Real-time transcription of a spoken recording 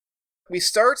we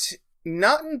start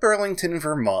not in Burlington,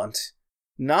 Vermont,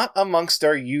 not amongst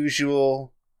our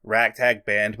usual ragtag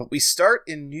band, but we start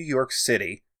in New York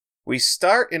City. We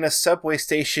start in a subway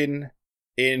station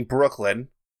in Brooklyn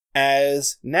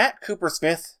as Nat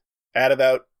Coopersmith, at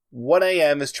about 1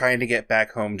 a.m., is trying to get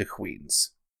back home to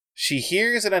Queens. She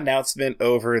hears an announcement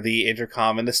over the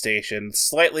intercom in the station,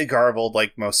 slightly garbled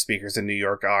like most speakers in New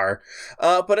York are,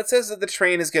 but it says that the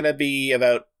train is going to be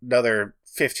about another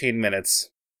 15 minutes,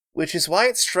 which is why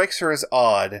it strikes her as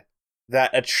odd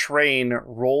that a train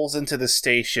rolls into the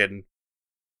station.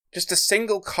 Just a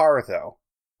single car, though.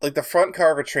 Like, the front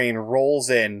car of a train rolls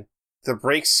in, the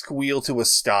brakes squeal to a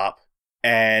stop,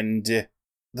 and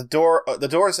the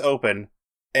doors open,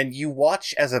 and you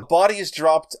watch as a body is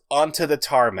dropped onto the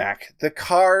tarmac. The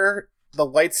car, the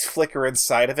lights flicker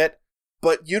inside of it,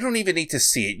 but you don't even need to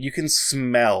see it. You can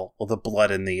smell the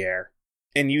blood in the air.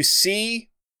 And you see,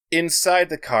 inside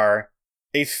the car,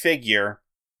 a figure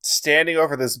standing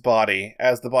over this body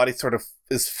as the body sort of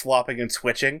is flopping and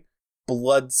twitching,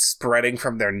 blood spreading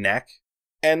from their neck.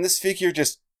 And this figure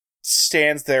just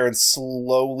stands there and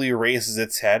slowly raises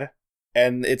its head,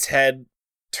 and its head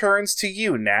turns to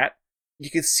you, Nat.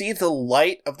 You can see the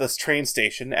light of this train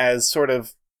station, as sort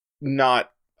of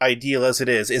not ideal as it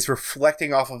is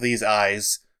reflecting off of these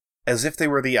eyes as if they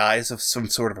were the eyes of some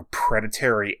sort of a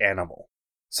predatory animal.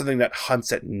 Something that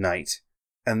hunts at night.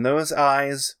 And those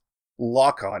eyes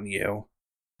lock on you,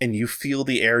 and you feel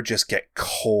the air just get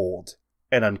cold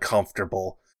and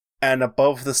uncomfortable. And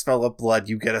above the smell of blood,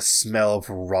 you get a smell of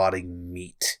rotting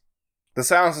meat. The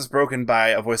silence is broken by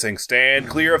a voice saying, "Stand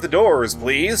clear of the doors,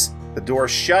 please." The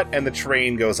doors shut and the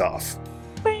train goes off.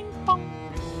 Bing, bong.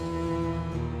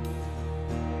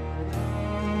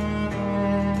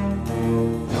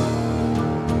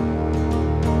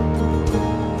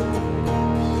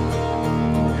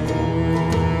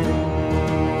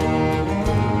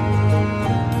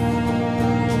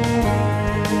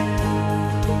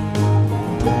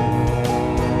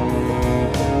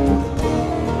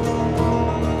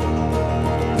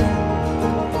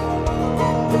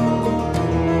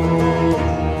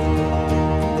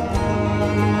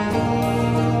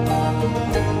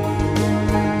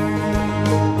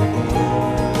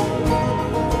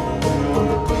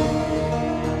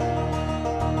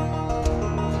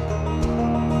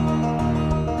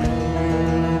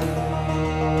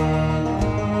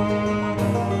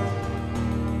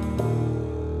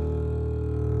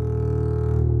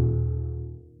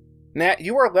 Nat,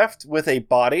 you are left with a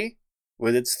body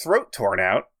with its throat torn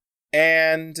out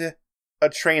and a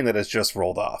train that has just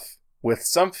rolled off with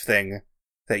something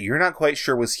that you're not quite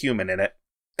sure was human in it.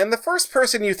 And the first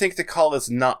person you think to call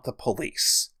is not the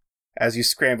police, as you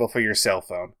scramble for your cell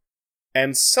phone.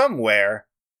 And somewhere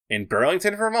in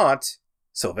Burlington, Vermont,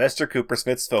 Sylvester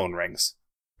Coopersmith's phone rings.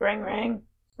 Ring, ring,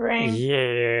 ring.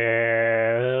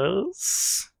 Yes.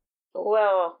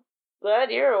 Well, glad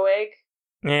you're awake.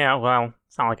 Yeah, well,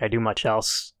 it's not like I do much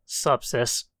else. Sup,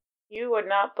 sis? You would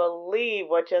not believe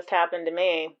what just happened to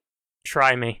me.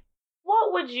 Try me.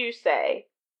 What would you say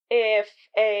if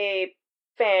a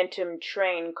phantom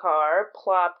train car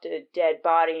plopped a dead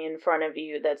body in front of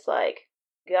you that's like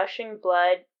gushing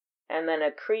blood, and then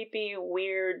a creepy,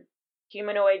 weird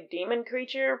humanoid demon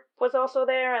creature was also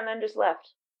there and then just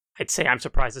left? I'd say I'm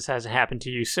surprised this hasn't happened to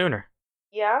you sooner.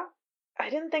 Yeah? I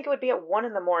didn't think it would be at 1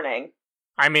 a.m.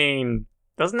 I mean,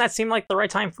 doesn't that seem like the right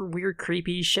time for weird,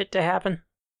 creepy shit to happen?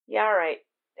 Yeah, alright.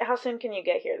 How soon can you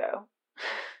get here, though?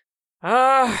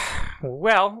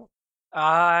 Well,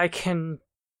 I can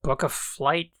book a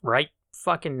flight right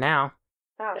fucking now.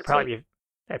 Oh, That'd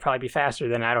probably be faster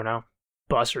than, I don't know,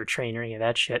 bus or train or any of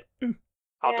that shit.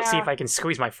 I'll have to see if I can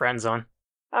squeeze my friends on.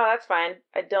 Oh, that's fine.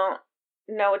 I don't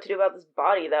know what to do about this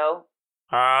body, though.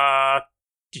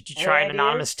 Did you try an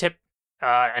anonymous tip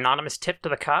to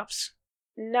the cops?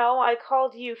 No, I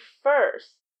called you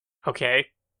first. Okay,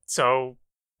 so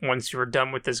once you're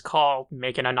done with this call,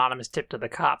 make an anonymous tip to the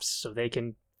cops so they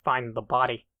can find the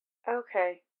body.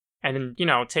 Okay. And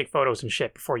then, take photos and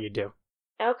shit before you do.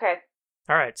 Okay.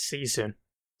 Alright, see you soon.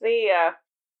 See ya.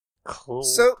 Cool.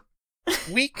 So,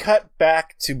 we cut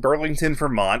back to Burlington,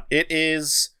 Vermont. It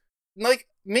is,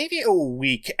 maybe a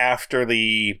week after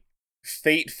the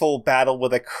fateful battle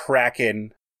with a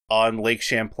kraken on Lake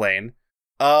Champlain.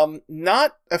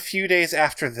 Not a few days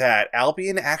after that,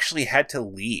 Albion actually had to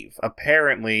leave.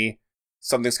 Apparently,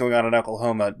 something's going on in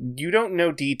Oklahoma. You don't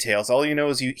know details. All you know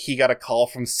is he got a call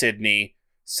from Sydney,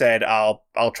 said, I'll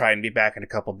try and be back in a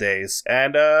couple days.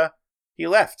 And, he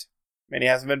left. And he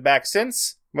hasn't been back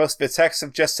since. Most of the texts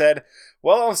have just said,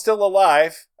 well, I'm still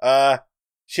alive.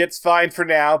 Shit's fine for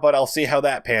now, but I'll see how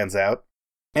that pans out.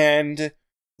 And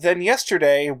then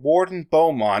yesterday, Warden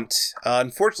Beaumont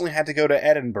unfortunately had to go to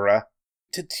Edinburgh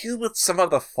to deal with some of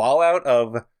the fallout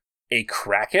of a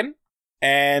kraken,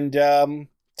 and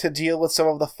to deal with some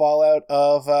of the fallout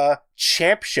of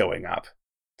Champ showing up.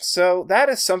 So that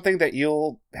is something that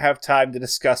you'll have time to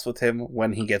discuss with him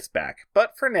when he gets back.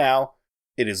 But for now,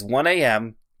 it is 1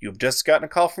 a.m., you've just gotten a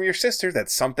call from your sister that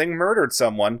something murdered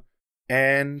someone,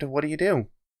 and what do?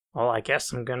 Well, I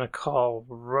guess I'm gonna call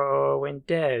Ro and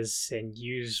Dez and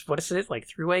use, what is it, like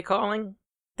three-way calling?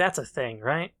 That's a thing,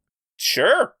 right?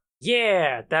 Sure!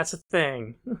 Yeah, that's a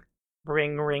thing.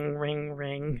 Ring, ring, ring,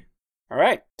 ring.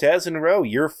 Alright, Dez and Ro,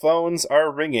 your phones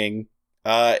are ringing.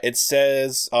 It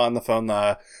says on the phone,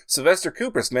 Sylvester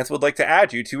Coopersmith would like to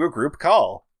add you to a group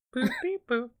call. Boop, beep,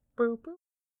 boop, boop, boop.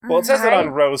 Well, it says it on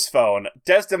Ro's phone.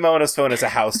 Desdemona's phone is a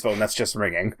house phone that's just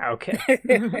ringing. Okay.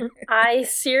 I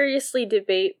seriously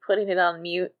debate putting it on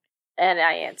mute, and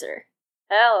I answer.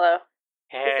 Hello.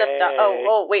 What's up, Doc?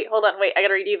 Oh, wait, hold on, I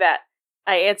gotta redo that.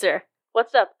 I answer.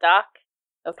 What's up, Doc?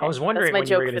 Okay. I was wondering that's my when you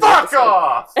joke were for gonna the Fuck episode.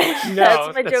 off! No,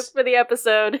 that's my joke that's- for the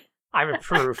episode. I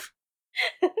approve.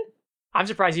 I'm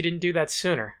surprised you didn't do that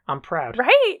sooner. I'm proud.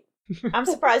 Right? I'm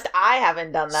surprised I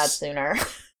haven't done that sooner.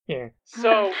 Yeah.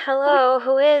 So, Hello,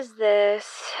 who is this?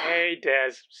 hey,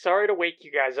 Des. Sorry to wake you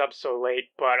guys up so late,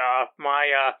 but my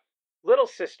littler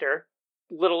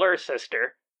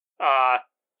sister,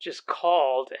 just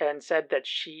called and said that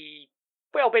she,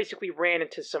 basically ran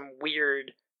into some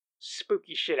weird,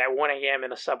 spooky shit at 1 a.m.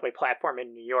 in a subway platform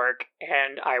in New York,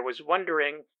 and I was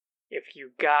wondering if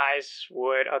you guys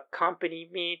would accompany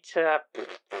me to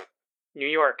New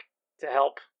York to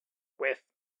help with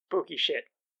spooky shit.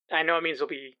 I know it means it'll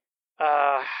be,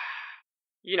 if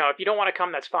you don't want to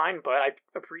come, that's fine, but I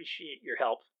appreciate your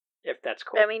help, if that's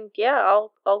cool. I mean, yeah,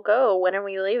 I'll go. When are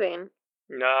we leaving?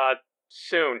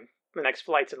 Soon. The next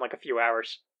flight's in like a few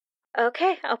hours.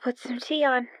 Okay, I'll put some tea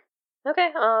on. Okay,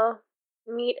 I'll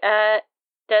meet at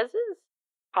Dez's.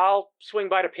 I'll swing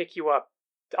by to pick you up.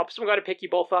 I'll swing by to pick you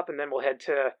both up, and then we'll head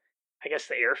to, I guess,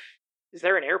 the Is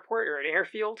there an airport or an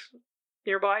airfield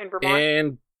nearby in Vermont?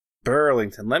 In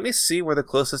Burlington. Let me see where the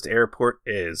closest airport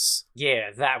is. Yeah,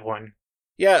 that one.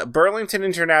 Yeah, Burlington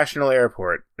International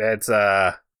Airport. That's,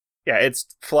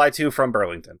 it's fly to from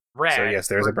Burlington. Rad. So yes,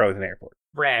 there's a Burlington Airport.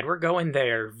 Rad, we're going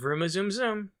there. Vroom zoom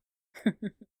zoom.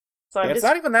 So I'm It's just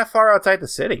not even that far outside the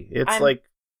city. It's I'm like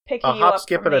picking a you hop, up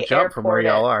skip, from and a the jump from where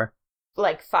airport y'all at, are.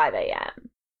 like 5 a.m.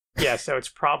 Yeah, so it's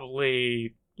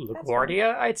probably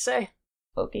LaGuardia, I'd say.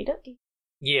 Okie dokie.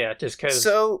 Yeah, just because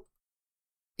So,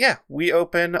 yeah, we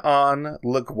open on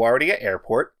LaGuardia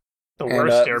Airport. the and,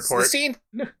 worst airport.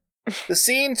 The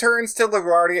scene turns to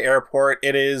LaGuardia Airport.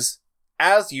 It is,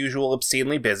 as usual,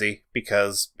 obscenely busy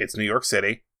because it's New York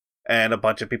City, and a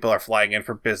bunch of people are flying in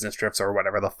for business trips or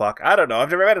whatever the fuck. I don't know. I've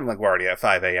never been in LaGuardia at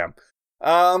 5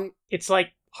 a.m. It's like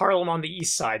Harlem on the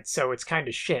east side, so it's kind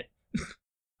of shit.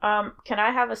 Can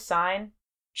I have a sign?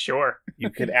 Sure. You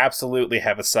could absolutely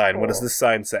have a sign. What does Cool. this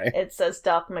sign say? It says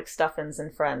Doc McStuffins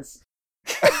and Friends.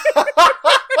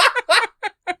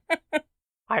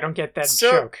 I don't get that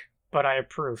So- joke, but I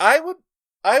approve. I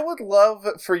would love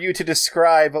for you to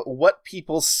describe what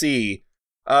people see,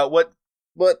 what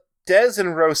Des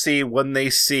and Ro see when they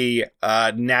see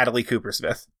Natalie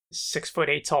Coopersmith.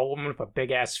 6'8" tall woman with a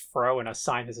big ass fro and a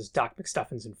sign that says Doc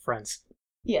McStuffins and Friends.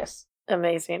 Yes.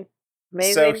 Amazing.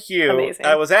 So Hugh, Amazing.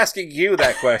 I was asking you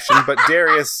that question, but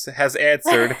Darius has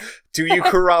answered. Do you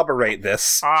corroborate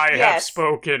this? I have Yes.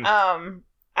 spoken.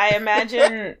 I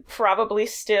imagine probably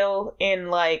still in,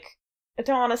 like, I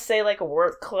don't want to say, like,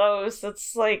 work clothes.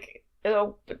 That's, like,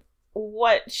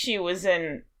 what she was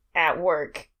in at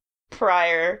work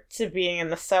prior to being in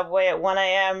the subway at 1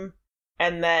 a.m.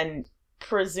 And then,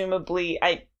 presumably,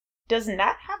 does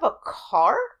Nat have a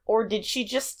car? Or did she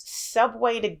just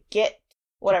subway to get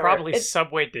whatever? Probably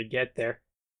subway to get there.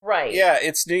 Right. Yeah,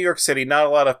 it's New York City. Not a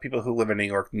lot of people who live in New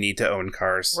York need to own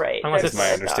cars. Right. Unless That's it's my what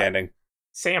I thought. understanding.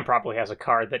 Sam probably has a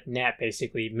car that Nat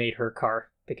basically made her car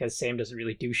because Sam doesn't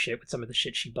really do shit with some of the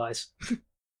shit she buys.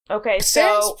 Okay,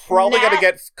 Sam's so probably Nat- going to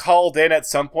get called in at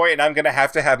some point, and I'm going to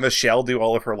have Michelle do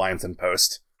all of her lines in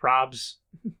post. Probs.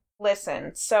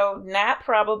 Listen, so Nat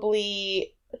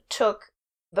probably took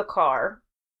the car,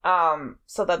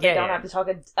 so that they Yeah, don't yeah. have to talk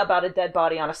about a dead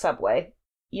body on a subway,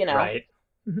 you know. Right.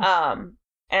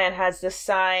 And has this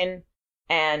sign,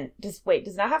 and does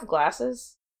Nat have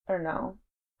glasses or no?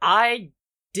 I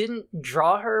didn't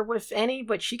draw her with any,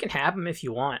 but she can have them if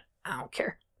you want. I don't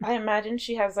care. I imagine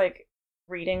she has like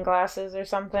reading glasses or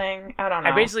something. I don't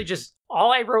know. I basically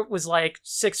all I wrote was like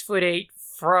 6'8",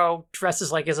 fro,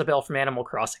 dresses like Isabelle from Animal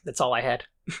Crossing. That's all I had.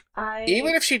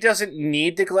 Even if she doesn't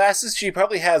need the glasses, she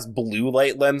probably has blue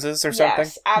light lenses or something.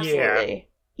 Yes, absolutely.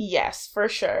 Yeah. Yes, for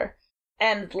sure.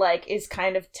 And, like, is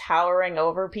kind of towering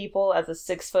over people as a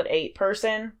 6'8"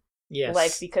 person. Yes.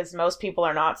 Like, because most people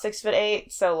are not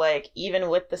 6'8", so, like, even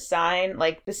with the sign,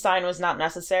 like, the sign was not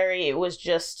necessary. It was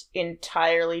just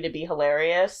entirely to be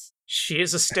hilarious. She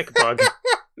is a stick bug.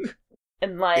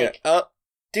 And, like... Yeah.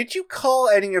 Did you call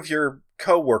any of your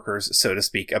co-workers, so to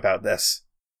speak, about this?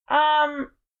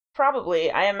 Probably.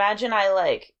 I imagine I,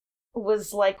 like,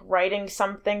 was, like, writing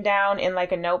something down in,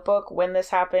 like, a notebook when this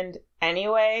happened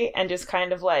anyway, and just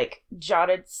kind of, like,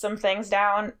 jotted some things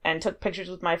down and took pictures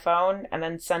with my phone and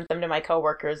then sent them to my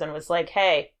coworkers and was like,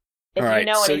 hey, if you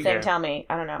know anything, tell me.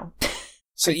 I don't know.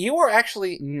 So you are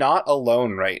actually not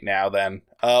alone right now, then.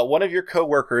 One of your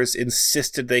coworkers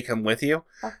insisted they come with you.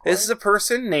 This is a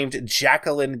person named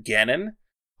Jacqueline Gannon.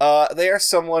 They are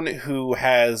someone who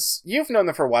has... You've known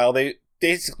them for a while. They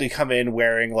basically come in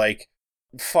wearing, like,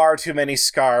 far too many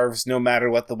scarves no matter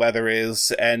what the weather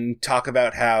is, and talk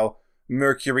about how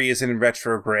Mercury is in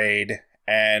retrograde,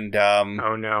 and,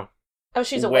 oh, no. Oh,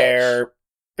 she's a witch.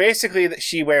 Basically,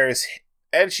 she wears...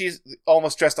 And she's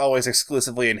almost dressed always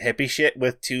exclusively in hippie shit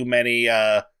with too many,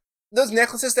 those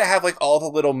necklaces that have, like, all the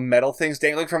little metal things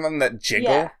dangling from them that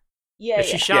jiggle. Yeah. Does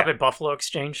she shop at Buffalo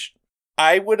Exchange?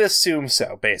 I would assume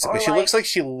so, basically. She looks like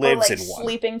she lives in one.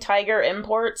 Sleeping Tiger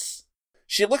Imports.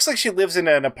 She looks like she lives in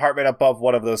an apartment above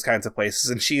one of those kinds of places,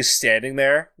 and she's standing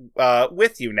there,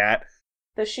 with you, Nat.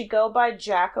 Does she go by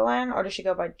Jacqueline, or does she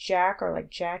go by Jack, or, like,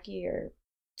 Jackie, or...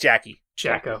 Jackie.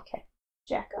 Jacko. Okay.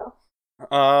 Jacko.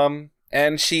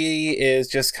 And she is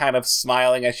just kind of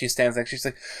smiling as she stands there. She's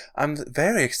like, I'm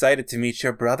very excited to meet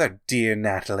your brother, dear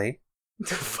Natalie.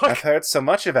 The fuck? I've heard so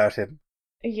much about him.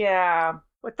 Yeah.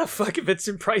 What the fuck,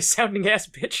 Vincent Price sounding ass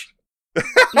bitch?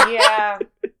 Yeah.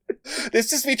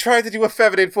 This is me trying to do a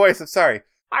feminine voice, I'm sorry.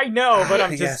 I know, but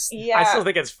I'm just... Yes. Yeah. I still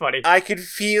think it's funny. I can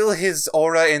feel his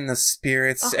aura in the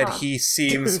spirits, and he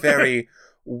seems very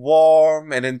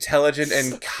warm and intelligent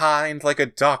and kind, like a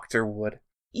doctor would.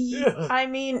 I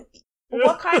mean...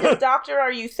 What kind of doctor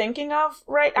are you thinking of?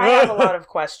 Right, I have a lot of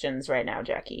questions right now,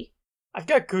 Jackie. I've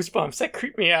got goosebumps. That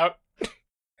creeped me out.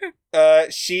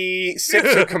 She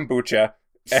sips her kombucha,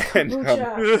 and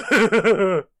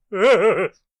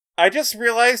I just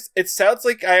realized it sounds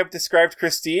like I have described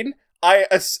Christine. I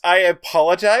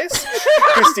apologize,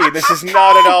 Christine. This is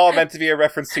not at all meant to be a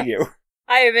reference to you.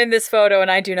 I am in this photo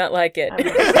and I do not like it.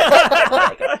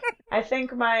 I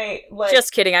think my, like...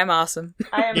 Just kidding, I'm awesome.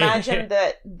 I imagine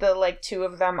that the, like, two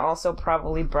of them also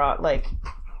probably brought, like,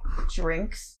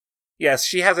 drinks. Yes,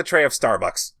 she has a tray of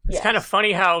Starbucks. It's kind of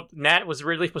funny how Nat was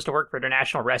originally supposed to work for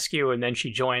International Rescue, and then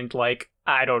she joined, like,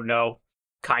 I don't know,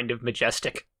 kind of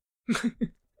Majestic.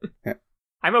 Yeah.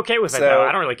 I'm okay with it, though.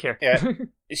 I don't really care. Yeah.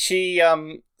 She,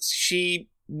 as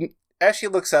she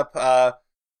looks up,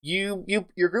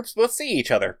 your groups both see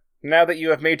each other. Now that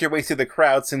you have made your way through the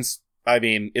crowd, since, I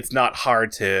mean, it's not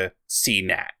hard to see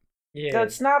Nat. Yeah.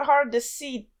 It's not hard to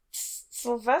see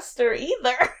Sylvester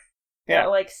either. Yeah. They're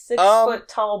like 6 foot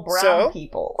tall brown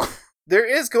people. There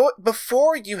is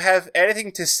before you have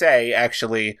anything to say,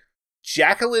 actually,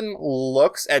 Jacqueline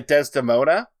looks at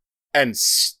Desdemona and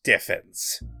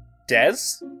stiffens. Des,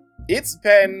 it's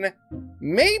been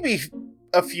maybe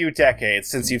a few decades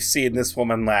since you've seen this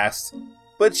woman last,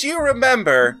 but you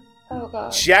remember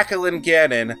Jacqueline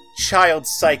Gannon, child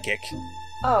psychic.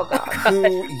 Oh god.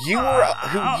 Who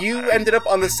you ended up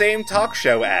on the same talk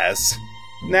show as.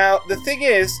 Now, the thing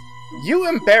is, you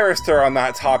embarrassed her on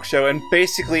that talk show and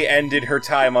basically ended her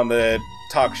time on the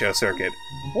talk show circuit.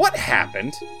 What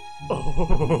happened?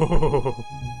 Well,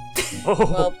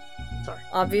 sorry.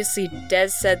 Obviously Des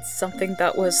said something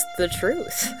that was the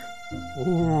truth.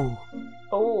 Ooh.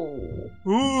 Oh.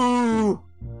 Ooh.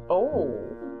 Oh.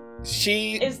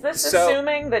 Is this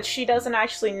assuming that she doesn't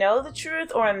actually know the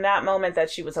truth, or in that moment that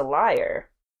she was a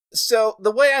liar? So,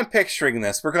 the way I'm picturing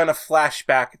this, we're going to flash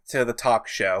back to the talk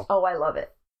show. Oh, I love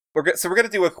it. We're going to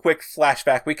do a quick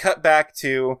flashback. We cut back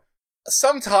to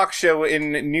some talk show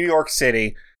in New York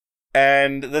City,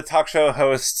 and the talk show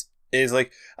host is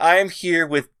like, I am here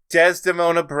with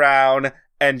Desdemona Brown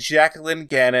and Jacqueline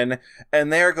Gannon,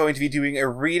 and they are going to be doing a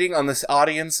reading on this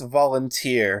audience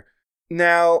volunteer.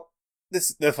 Now,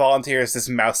 the volunteer is this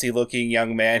mousy-looking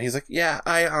young man. He's like, yeah,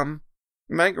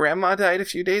 my grandma died a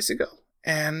few days ago,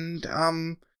 and,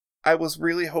 I was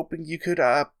really hoping you could,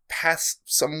 pass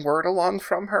some word along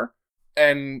from her.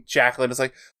 And Jacqueline is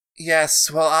like, yes,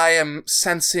 well, I am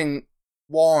sensing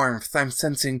warmth. I'm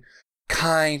sensing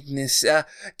kindness.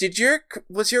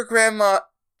 Was your grandma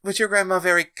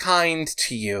very kind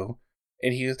to you?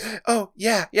 And he was, oh,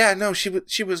 yeah, no,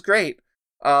 she was great.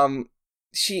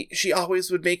 She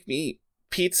always would make me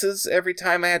pizzas every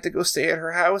time I had to go stay at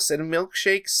her house, and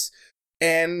milkshakes,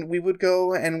 and we would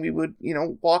go and we would,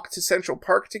 walk to Central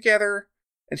Park together.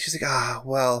 And she's like,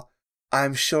 well,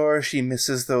 I'm sure she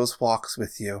misses those walks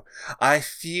with you. I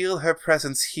feel her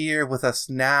presence here with us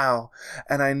now,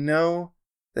 and I know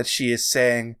that she is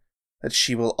saying that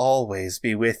she will always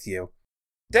be with you.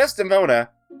 Desdemona,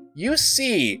 you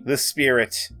see the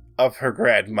spirit of her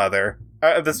grandmother,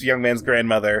 this young man's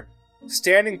grandmother,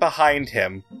 standing behind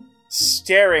him,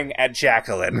 staring at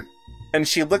Jacqueline. And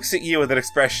she looks at you with an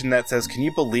expression that says, can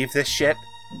you believe this shit?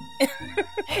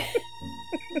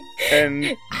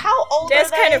 And how old Des are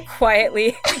they? kind of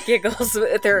quietly giggles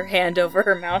with her hand over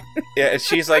her mouth. yeah, and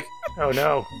she's like, Oh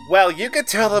no. well, you could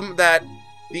tell them that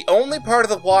the only part of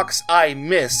the walks I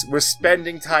miss was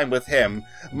spending time with him.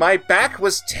 My back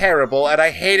was terrible, and I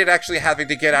hated actually having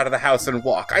to get out of the house and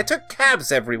walk. I took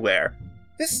cabs everywhere.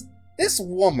 This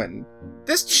woman,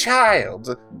 this child,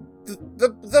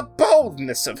 the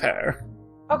boldness of her.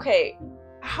 Okay,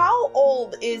 how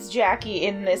old is Jackie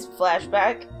in this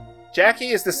flashback? Jackie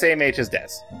is the same age as Des.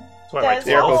 That's what I like Des, to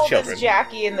They're how both old children. is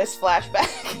Jackie in this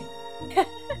flashback?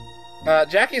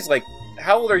 Jackie's like,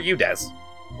 how old are you, Des?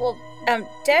 Well,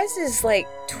 Des is like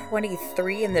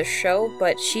 23 in the show,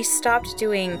 but she stopped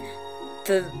doing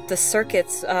the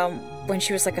circuits when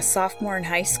she was like a sophomore in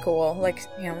high school, like,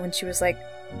 when she was like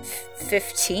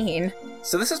 15.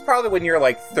 So this is probably when you're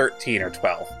like 13 or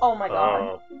 12. Oh my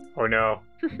god. Oh no.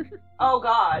 Oh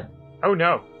god. Oh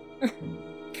no.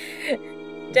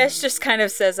 Des just kind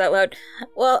of says out loud,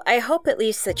 well, I hope at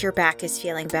least that your back is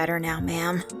feeling better now,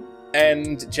 ma'am.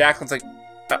 And Jacqueline's like,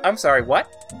 I'm sorry,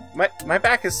 what? My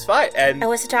back is fine. And I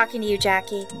wasn't talking to you,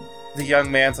 Jackie. the young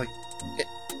man's like,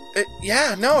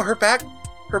 yeah, no, her back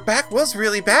was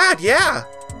really bad, yeah.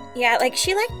 Yeah, like,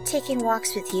 she liked taking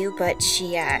walks with you, but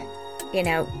she,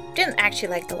 didn't actually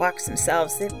like the walks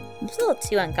themselves. It was a little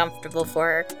too uncomfortable for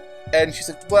her. And she's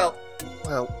like, well,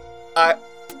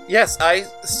 yes, I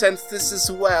sense this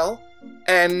as well,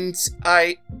 and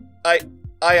I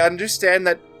understand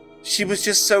that she was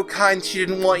just so kind she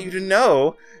didn't want you to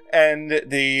know. And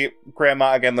the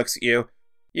grandma again looks at you.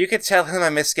 You could tell him I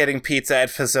miss getting pizza at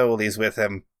Fazoli's with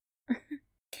him.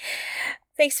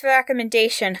 Thanks for the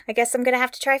recommendation. I guess I'm gonna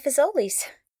have to try Fazoli's.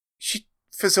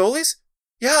 Fazoli's?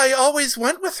 Yeah, I always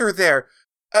went with her there.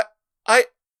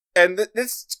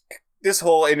 This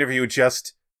whole interview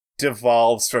just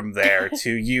devolves from there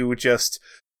to you just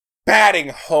batting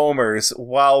homers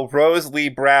while Rose Lee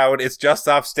Brown is just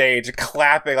off stage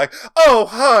clapping like, oh,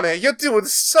 honey, you're doing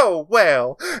so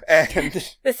well.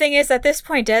 And The thing is, at this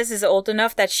point, Des is old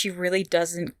enough that she really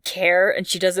doesn't care and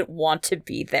she doesn't want to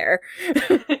be there.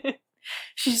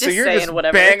 She's so just you're saying just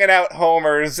whatever. banging out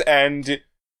homers and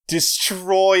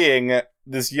destroying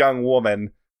this young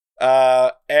woman.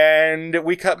 And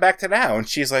we cut back to now, and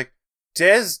she's like,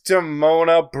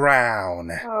 Desdemona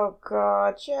Brown. Oh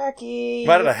god, Jackie.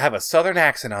 Why did I have a southern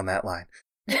accent on that line?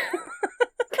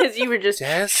 Because you were just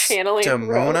channeling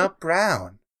Desdemona Rose.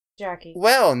 Brown. Jackie.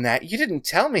 Well, Nat, you didn't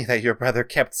tell me that your brother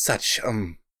kept such,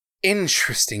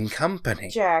 interesting company.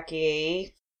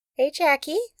 Jackie. Hey,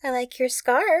 Jackie, I like your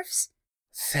scarves.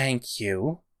 Thank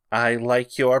you. I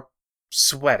like your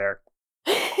sweater.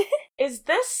 Is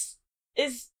this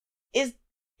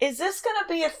gonna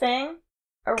be a thing?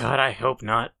 Or- God, I hope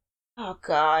not. Oh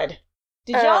god.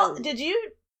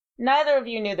 Neither of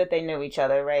you knew that they knew each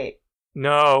other, right?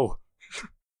 No.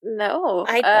 No.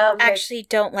 I okay. actually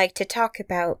don't like to talk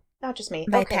about Not just me.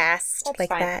 my Okay. past That's like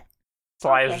fine. that. So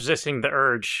I was Okay. resisting the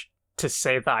urge to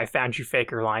say the I found you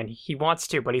faker line. He wants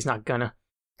to, but he's not gonna.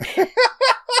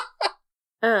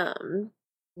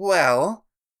 Well,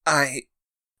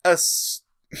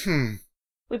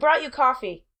 We brought you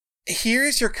coffee.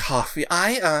 Here's your coffee.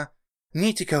 I,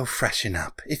 need to go freshen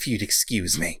up, if you'd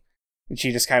excuse me. And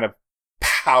she just kind of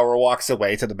power walks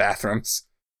away to the bathrooms.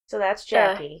 So that's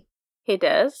Jackie. He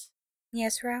does.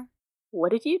 Yes, Ro?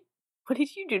 What did you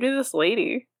do to this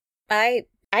lady? I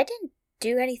didn't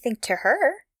do anything to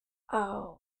her.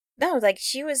 Oh. No, like,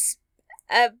 she was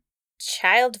a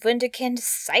child wunderkind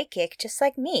psychic, just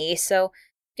like me, so,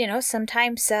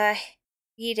 sometimes,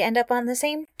 we'd end up on the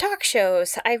same talk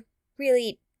shows. I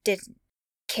really didn't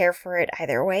care for it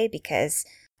either way, because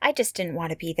I just didn't want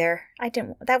to be there.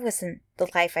 That wasn't the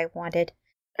life I wanted.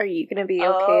 Are you gonna be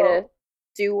okay to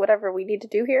do whatever we need to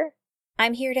do here?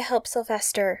 I'm here to help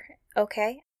Sylvester,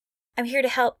 okay? I'm here to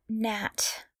help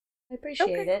Nat. I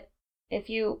appreciate it. If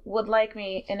you would like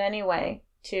me in any way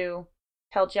to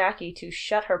tell Jackie to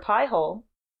shut her pie hole,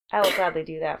 I will gladly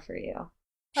do that for you.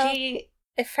 Oh. She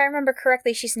If I remember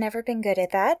correctly, she's never been good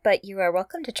at that, but you are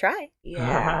welcome to try.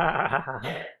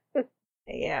 Yeah.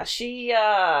 Yeah,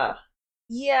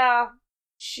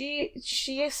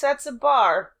 she sets a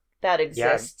bar that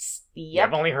exists. Yeah,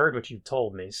 I've only heard what you've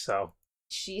told me, so.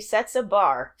 She sets a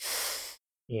bar.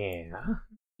 Yeah.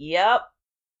 Yep.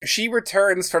 She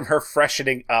returns from her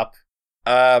freshening up.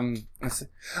 I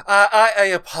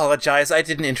apologize. I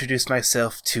didn't introduce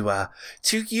myself to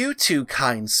you two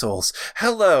kind souls.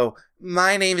 Hello,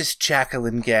 my name is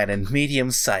Jacqueline Gannon,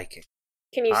 medium psychic.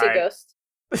 Can you see ghosts?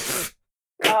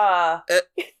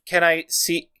 Can I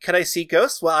see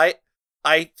ghosts? Well,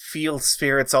 I feel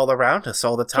spirits all around us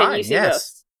all the time. Can you see yes.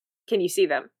 ghosts? Can you see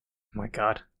them? Oh my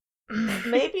god.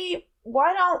 Maybe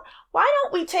why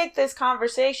don't we take this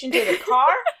conversation to the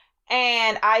car?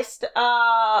 And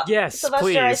yes, Sylvester,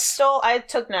 please. I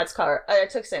took Nat's car. I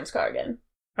took Sam's car again.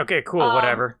 Okay, cool,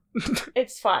 whatever.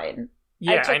 It's fine.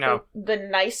 Yeah, I know. took the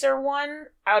nicer one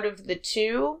out of the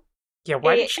two. Yeah,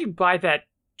 why did she buy that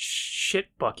shit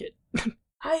bucket?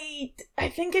 I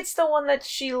think it's the one that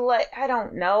she I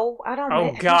don't know.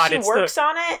 Oh god, she works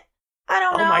on it. I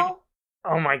don't know.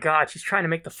 Oh my god, she's trying to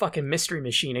make the fucking mystery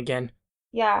machine again.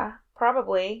 Yeah,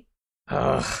 probably.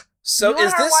 Ugh. So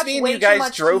does this mean you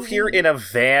guys drove here in a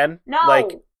van?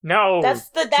 No. No. That's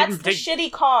the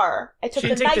shitty car. I took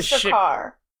the nicer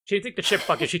car. She didn't take the shit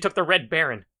bucket, she took the Red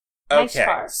Baron. Nice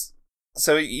car.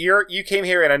 So you came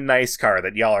here in a nice car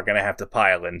that y'all are gonna have to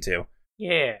pile into.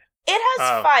 Yeah. It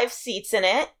has 5 seats in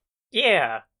it.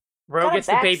 Yeah. Ro Got gets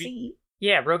a the back baby. seat.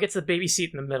 Yeah, Ro gets the baby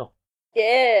seat in the middle.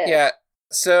 Yeah. Yeah.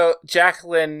 So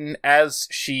Jacqueline, as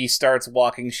she starts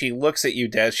walking, she looks at you,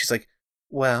 Des. She's like,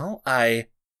 "Well, I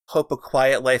hope a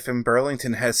quiet life in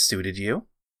Burlington has suited you.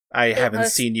 I haven't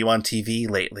seen you on TV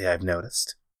lately, I've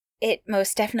noticed." It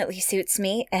most definitely suits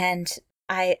me, and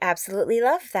I absolutely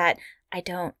love that. I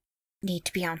don't need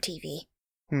to be on TV.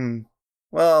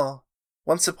 Well,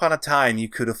 once upon a time, you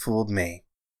could have fooled me.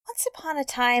 Once upon a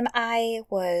time, I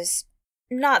was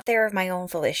not there of my own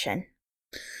volition.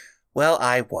 Well,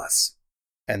 I was.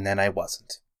 And then I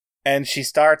wasn't. And she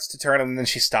starts to turn, and then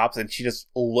she stops, and she just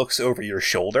looks over your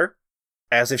shoulder,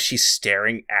 as if she's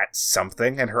staring at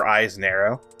something, and her eyes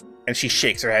narrow. And she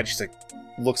shakes her head, she's like,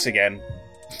 looks again.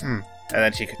 And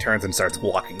then she turns and starts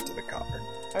walking to the car.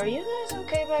 Are you guys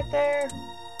okay back there?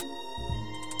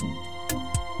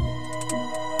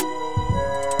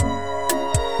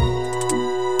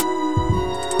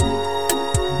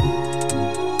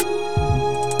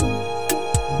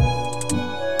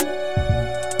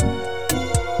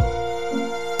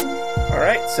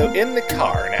 Alright, so in the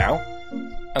car now,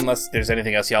 unless there's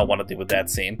anything else y'all want to do with that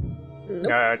scene.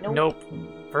 Nope.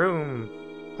 Vroom.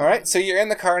 Alright, so you're in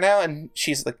the car now, and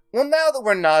she's like, well, now that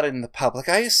we're not in the public,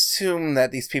 I assume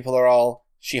that these people are all,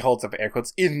 she holds up air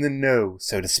quotes, in the know,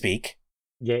 so to speak.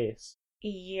 Yes.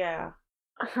 Yeah.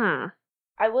 Hmm.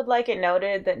 I would like it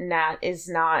noted that Nat is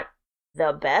not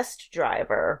the best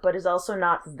driver, but is also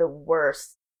not the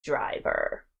worst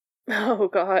driver. Oh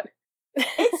god.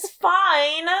 It's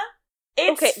fine.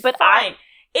 It's okay, but fine.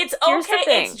 It's here's okay. the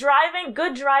thing. It's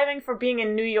good driving for being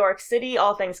in New York City,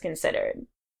 all things considered.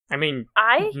 I mean,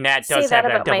 I Nat say does that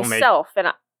have that about devil may... myself, and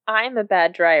I'm a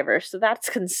bad driver, so that's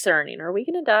concerning. Are we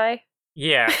gonna die?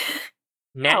 Yeah.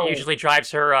 Nat Oh. usually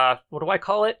drives her, what do I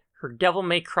call it? Her Devil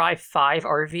May Cry 5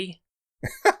 RV.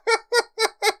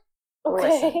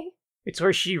 Okay. It's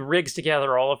where she rigs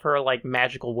together all of her, like,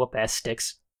 magical whoop-ass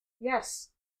sticks. Yes.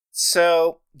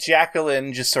 So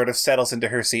Jacqueline just sort of settles into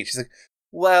her seat. She's like,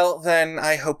 well, then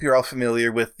I hope you're all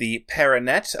familiar with the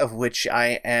Paranet, of which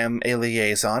I am a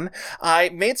liaison. I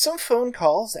made some phone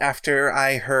calls after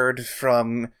I heard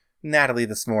from Natalie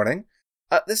this morning.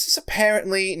 This is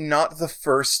apparently not the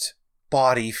first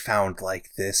body found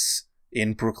like this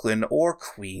in Brooklyn or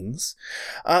Queens.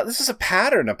 This is a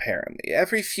pattern, apparently.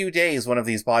 Every few days, one of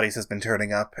these bodies has been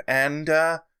turning up, and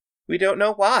we don't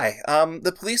know why.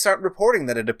 The police aren't reporting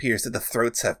that it appears that the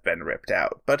throats have been ripped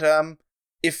out, but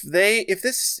if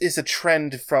this is a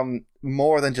trend from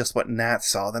more than just what Nat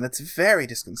saw, then it's very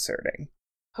disconcerting.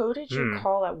 Who did you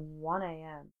call at 1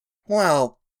 a.m.?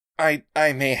 Well, I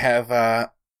may have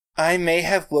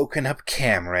woken up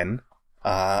Cameron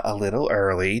a little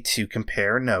early to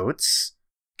compare notes.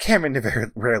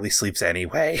 Cameron rarely sleeps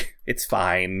anyway. It's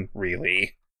fine,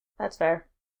 really. That's fair.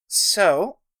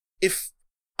 So, if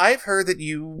I've heard that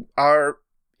you are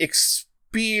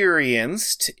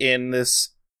experienced in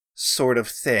this sort of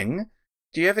thing,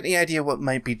 do you have any idea what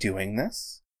might be doing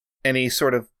this? Any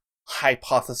sort of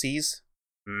hypotheses?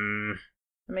 I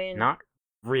mean, Not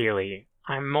really.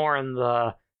 I'm more in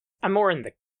the,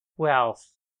 well,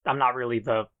 I'm not really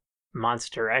the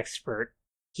monster expert.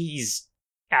 He's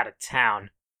out of town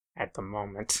at the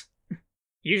moment.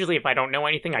 Usually if I don't know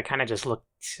anything, I kind of just look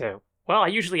to... Well, I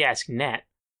usually ask Nat,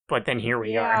 but then here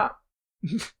we are.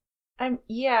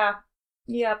 Yeah,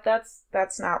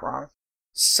 that's not wrong.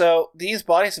 So these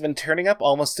bodies have been turning up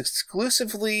almost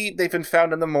exclusively. They've been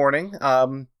found in the morning.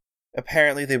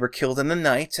 Apparently they were killed in the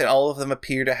night, and all of them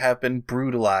appear to have been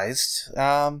brutalized.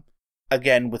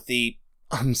 Again, with the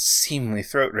unseemly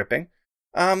throat ripping.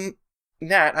 Nat,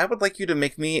 I would like you to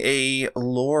make me a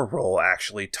lore roll,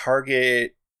 actually.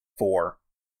 Target 4.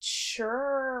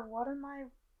 Sure, what am I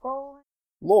rolling?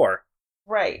 Lore.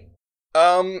 Right.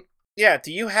 Yeah,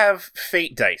 do you have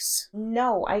fate dice?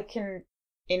 No, I can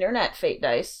internet fate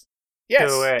dice. Yes,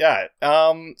 Do it. yeah.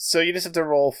 So you just have to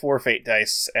roll 4 fate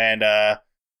dice and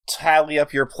tally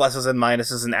up your pluses and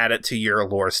minuses and add it to your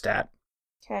lore stat.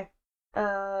 Okay.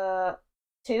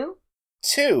 2?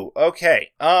 2.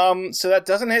 Okay. So that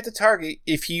doesn't hit the target.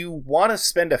 If you want to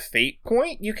spend a fate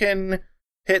point, you can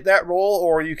hit that roll,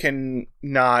 or you can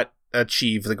not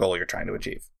achieve the goal you're trying to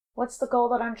achieve. What's the goal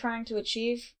that I'm trying to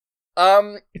achieve?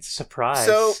 It's a surprise.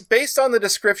 So based on the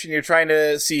description, you're trying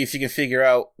to see if you can figure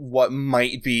out what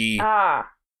might be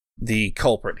the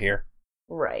culprit here.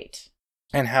 Right.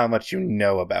 And how much you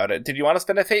know about it. Did you want to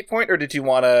spend a fate point, or did you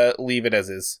want to leave it as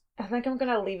is? I think I'm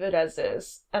gonna leave it as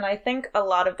is. And I think a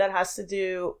lot of that has to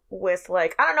do with,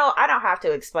 like, I don't know, I don't have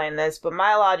to explain this, but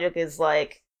my logic is,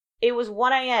 like, it was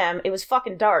 1 a.m., it was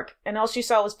fucking dark, and all she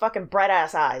saw was fucking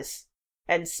bright-ass eyes,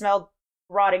 and smelled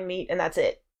rotting meat, and that's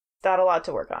it. Not a lot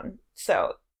to work on.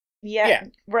 So, yeah,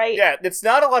 right? Yeah, it's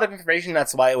not a lot of information,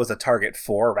 that's why it was a target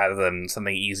 4 rather than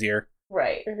something easier.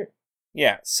 Right.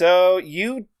 Yeah, so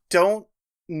you don't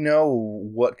know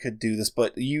what could do this,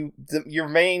 but your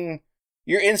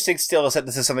instinct still is that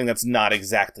this is something that's not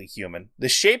exactly human. The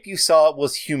shape you saw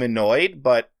was humanoid,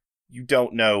 but you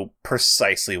don't know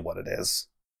precisely what it is.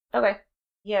 Okay.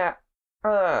 Yeah.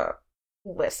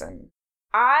 Listen.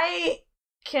 I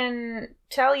can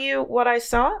tell you what I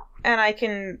saw, and I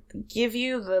can give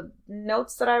you the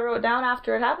notes that I wrote down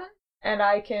after it happened, and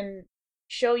I can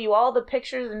show you all the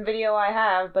pictures and video I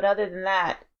have, but other than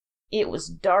that, it was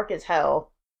dark as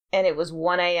hell, and it was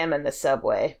 1 a.m. in the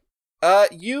subway. I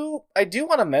do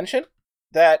want to mention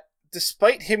that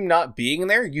despite him not being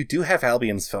there, you do have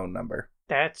Albion's phone number.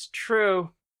 That's true.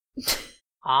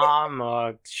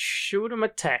 Shoot him a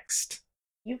text.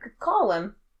 You could call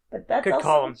him, but that's Could also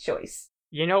call a him. choice.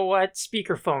 You know what?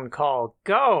 Speakerphone call.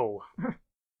 Go. Ring,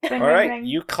 Alright, ring, ring.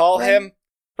 you call Ring. him,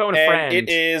 Phone a and friend. it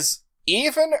is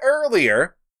even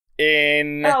earlier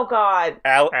in Oh, God.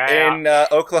 in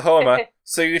Oklahoma,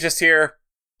 so you just hear,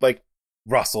 like,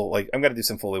 rustle. Like, I'm gonna do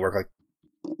some Foley work, like,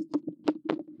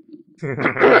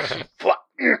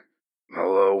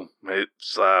 Hello,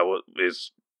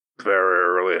 it's very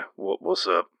early. What's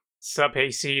up? Sup,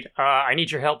 Hayseed. I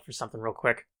need your help for something real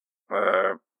quick.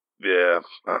 Yeah.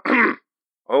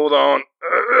 Hold on.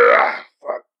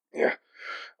 Fuck. Yeah.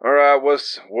 All right.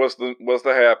 What's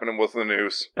the happening? What's the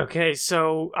news? Okay,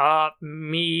 so,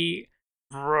 me,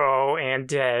 Bro, and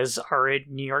Dez are in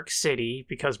New York City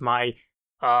because my,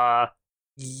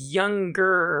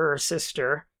 younger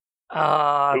sister,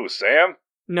 Who, Sam?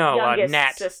 no, Youngest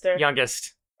Nat, sister.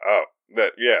 youngest. Oh,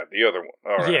 the other one.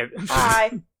 All right. Yeah.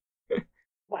 Hi.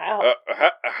 Wow.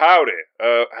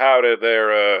 Howdy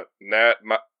there, Nat.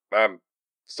 I'm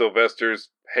Sylvester's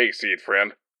hayseed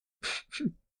friend.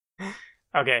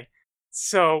 Okay,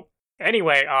 so,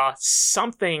 anyway,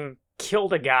 something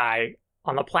killed a guy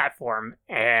on the platform,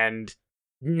 and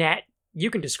Nat, you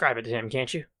can describe it to him,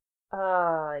 can't you?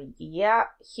 Yeah,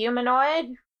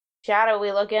 humanoid,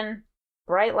 shadowy looking,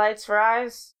 bright lights for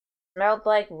eyes, smelled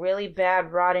like really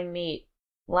bad rotting meat,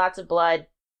 lots of blood,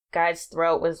 guy's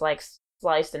throat was like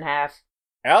sliced in half.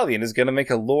 Albion is gonna make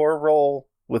a lore roll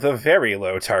with a very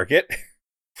low target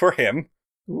for him.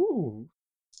 Ooh.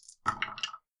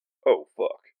 Oh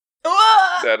fuck.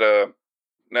 That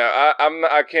now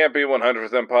I can't be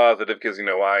 100% positive because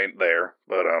I ain't there,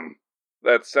 but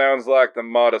that sounds like the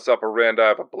modus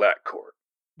operandi of a black court.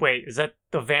 Wait, is that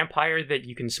the vampire that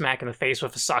you can smack in the face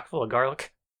with a sock full of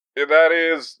garlic? Yeah, that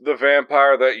is the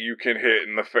vampire that you can hit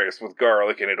in the face with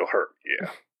garlic and it'll hurt.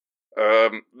 Yeah.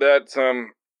 That's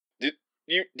Did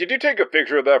you take a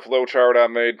picture of that flowchart I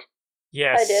made?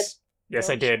 Yes. I did. Yes,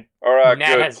 I did. All right,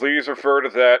 Nat good. has- Please refer to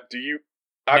that.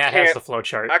 Nat has the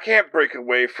flowchart. I can't break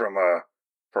away from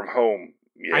home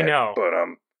yet. I know. But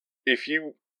if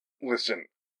you listen,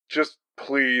 just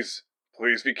please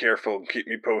be careful and keep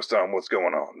me posted on what's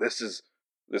going on.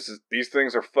 These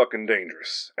things are fucking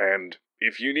dangerous. And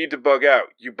if you need to bug out,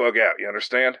 you bug out. You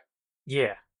understand?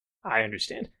 Yeah, I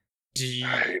understand. I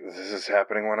hate this is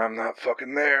happening when I'm not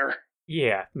fucking there.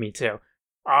 Yeah, me too.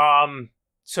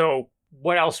 So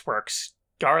what else works?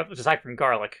 Aside from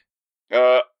garlic.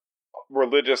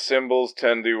 Religious symbols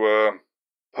tend to,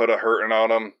 put a hurting on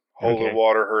them. Holy Okay.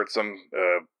 water hurts them.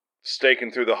 Staking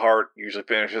through the heart usually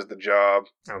finishes the job.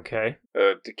 Okay,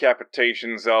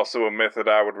 Decapitation's also a method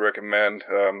I would recommend.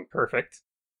 perfect.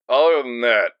 Other than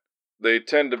that, they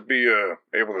tend to be,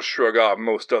 able to shrug off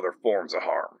most other forms of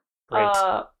harm.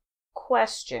 Great.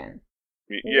 Question.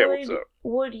 Yeah, what's up?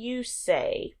 Would you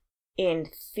say, in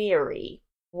theory,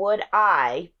 would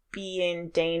I be in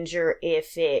danger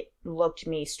if it looked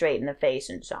me straight in the face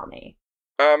and saw me?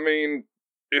 I mean,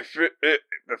 if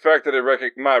the fact that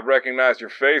it might recognize your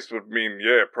face would mean,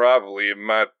 yeah, probably it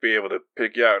might be able to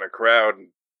pick you out in a crowd.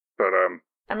 But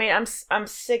I mean, I'm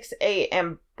 6'8"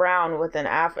 and brown with an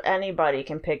anybody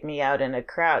can pick me out in a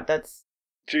crowd. That's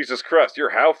Jesus Christ, you're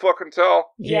how fucking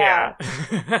tall? yeah.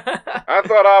 I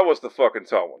thought I was the fucking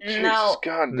tall one. No. Jesus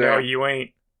goddamn. No, you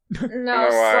ain't. No,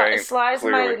 I ain't, Sly's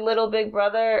clearly. my little big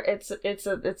brother. It's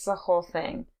a whole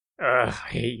thing. I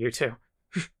hate you too.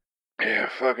 Yeah,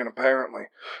 fucking apparently.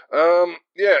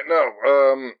 Yeah,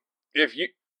 no, if you,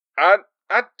 I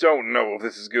don't know if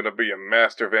this is gonna be a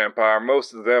master vampire.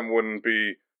 Most of them wouldn't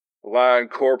be lying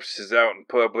corpses out in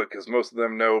public, because most of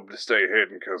them know to stay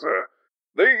hidden, because,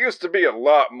 there used to be a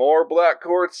lot more Black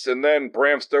Courts, and then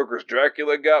Bram Stoker's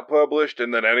Dracula got published,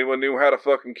 and then anyone knew how to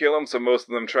fucking kill him, so most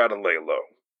of them try to lay low.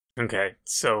 Okay,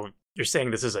 so you're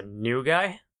saying this is a new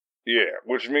guy? Yeah,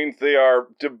 which means they are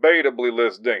debatably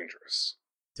less dangerous.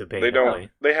 Debatably.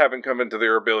 They haven't come into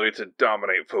their ability to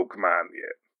dominate folk mind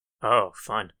yet. Oh,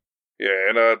 fun. Yeah,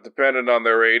 and depending on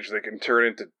their age, they can turn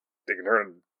into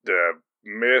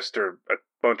mist or a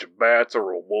bunch of bats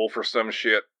or a wolf or some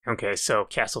shit. Okay, so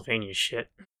Castlevania shit.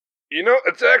 You know,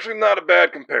 it's actually not a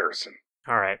bad comparison.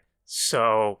 Alright,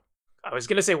 so I was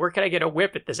gonna say, where can I get a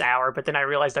whip at this hour, but then I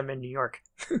realized I'm in New York.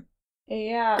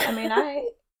 Yeah, I mean,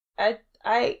 I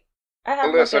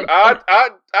have. Listen, like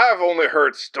I've only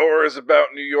heard stories about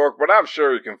New York, but I'm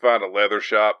sure you can find a leather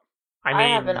shop. I mean,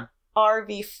 I have an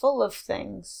RV full of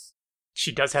things.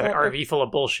 she does have an RV full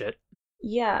of bullshit.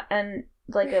 Yeah, and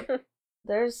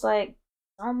there's like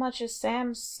so much of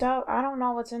Sam's stuff. I don't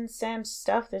know what's in Sam's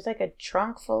stuff. There's like a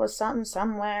trunk full of something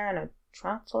somewhere and a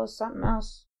trunk full of something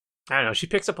else. I don't know, she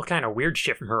picks up a kind of weird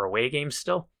shit from her away games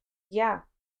still. Yeah.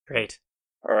 Great.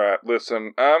 Alright,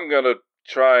 listen, I'm gonna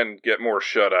try and get more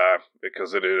shut-eye,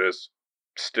 because it is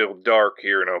still dark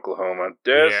here in Oklahoma.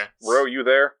 Des, Yes. Ro, you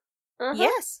there? Uh-huh.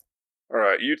 Yes,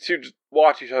 Alright, you two just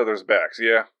watch each other's backs,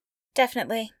 yeah?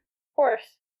 definitely. Of course.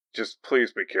 Just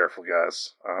please be careful,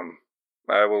 guys.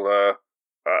 I will,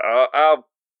 I'll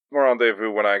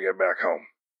rendezvous when I get back home.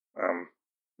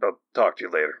 I'll talk to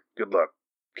you later. Good luck.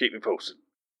 Keep me posted.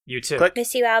 You too. Click.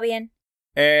 Miss you, Albion.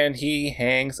 And he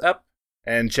hangs up,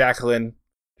 and Jacqueline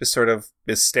just sort of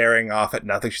is staring off at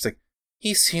nothing. She's like,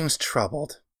 he seems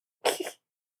troubled.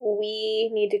 We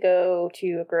need to go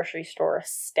to a grocery store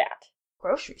stat.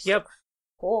 Grocery store. Yep.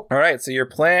 Cool. All right, so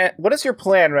what is your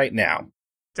plan right now?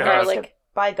 Garlic. To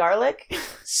buy garlic.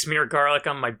 Smear garlic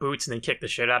on my boots and then kick the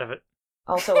shit out of it.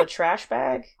 Also a trash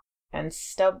bag. And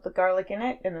stub the garlic in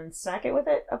it and then snack it with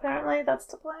it, apparently. That's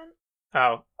the plan.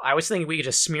 Oh, I was thinking we could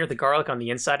just smear the garlic on the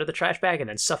inside of the trash bag and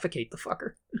then suffocate the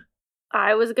fucker.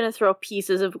 I was gonna throw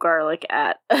pieces of garlic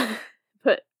at,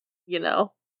 but,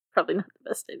 probably not the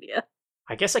best idea.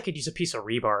 I guess I could use a piece of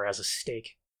rebar as a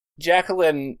steak.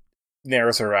 Jacqueline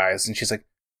narrows her eyes, and she's like,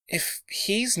 if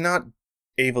he's not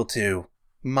able to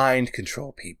mind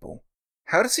control people,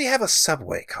 how does he have a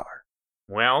subway car?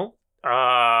 Well,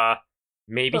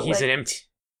 maybe But, he's like- an MT.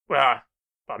 Well,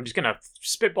 I'm just gonna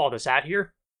spitball this out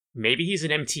here. Maybe he's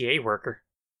an MTA worker.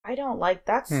 I don't like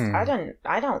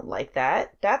I don't like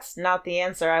that. That's not the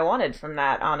answer I wanted from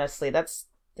that, honestly. That's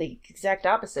the exact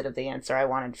opposite of the answer I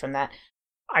wanted from that.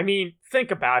 I mean, think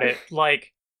about it.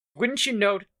 Like, wouldn't you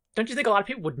know? Don't you think a lot of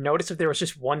people would notice if there was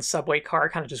just one subway car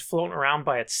kind of just floating around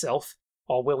by itself,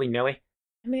 all willy-nilly?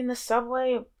 I mean, the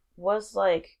subway was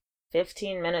like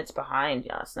 15 minutes behind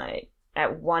last night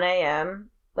at 1 a.m.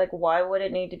 Like, why would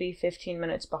it need to be 15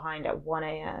 minutes behind at 1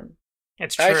 a.m.?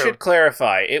 It's true. I should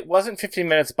clarify, it wasn't 15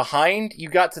 minutes behind. You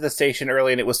got to the station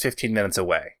early, and it was 15 minutes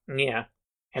away. Yeah.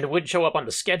 And it wouldn't show up on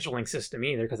the scheduling system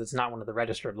either because it's not one of the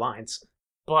registered lines.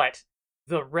 But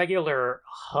the regular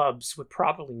hubs would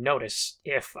probably notice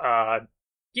if, a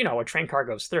train car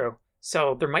goes through.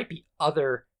 So there might be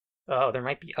other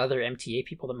MTA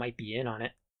people that might be in on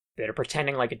it that are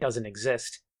pretending like it doesn't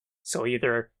exist. So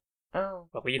either Oh.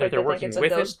 either Like, they're they working think it's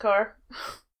with a ghost it. car?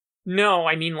 No,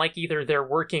 I mean like either they're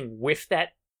working with that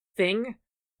thing,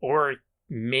 or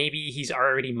maybe he's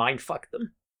already mindfucked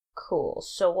them. Cool.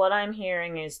 So what I'm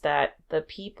hearing is that the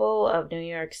people of New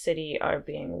York City are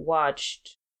being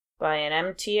watched by an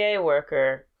MTA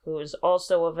worker who is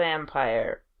also a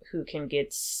vampire who can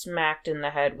get smacked in the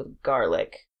head with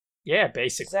garlic. Yeah, Is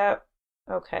basically. that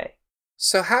okay?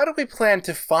 So how do we plan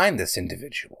to find this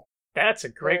individual? That's a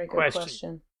Very great good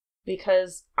question.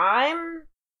 Because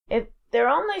if they're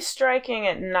only striking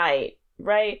at night,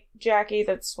 right, Jackie?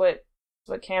 That's what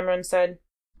Cameron said.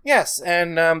 Yes,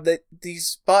 and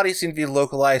these bodies seem to be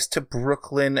localized to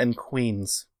Brooklyn and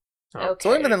Queens. Oh, It's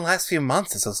only been in the last few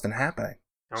months this has been happening.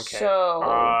 Okay.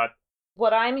 So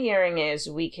what I'm hearing is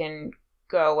we can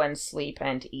go and sleep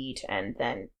and eat and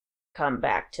then come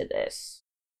back to this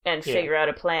and Yeah. figure out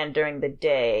a plan during the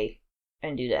day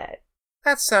and do that.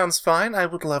 That sounds fine. I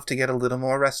would love to get a little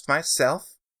more rest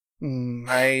myself.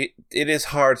 It is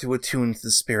hard to attune to the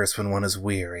spirits when one is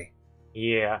weary.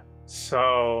 Yeah.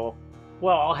 So,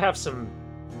 well, I have some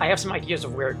ideas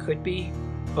of where it could be,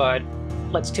 but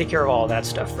let's take care of all that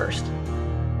stuff first.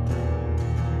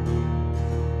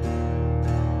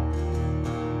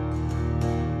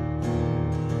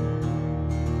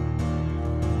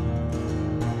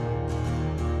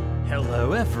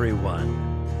 Hello,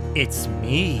 everyone. It's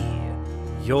me,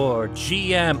 your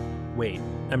GM. Wait,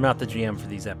 I'm not the GM for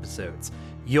these episodes.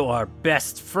 Your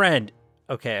best friend.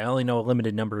 Okay, I only know a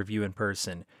limited number of you in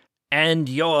person. And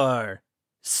your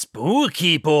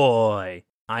spooky boy.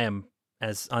 I am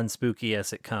as unspooky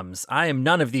as it comes. I am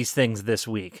none of these things this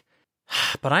week.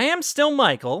 But I am still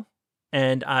Michael,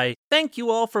 and I thank you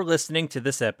all for listening to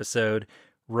this episode,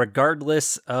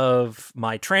 regardless of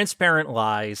my transparent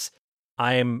lies.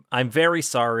 I'm very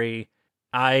sorry.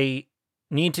 I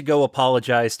need to go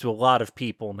apologize to a lot of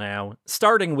people now,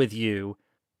 starting with you,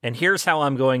 and here's how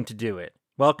I'm going to do it.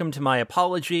 Welcome to my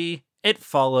apology. It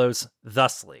follows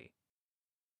thusly.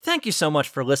 Thank you so much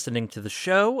for listening to the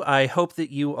show. I hope that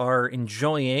you are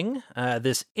enjoying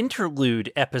this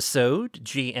interlude episode,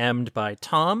 GM'd by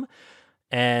Tom,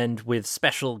 and with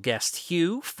special guest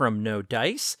Hugh from No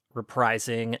Dice,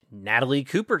 reprising Natalie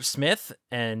Cooper-Smith,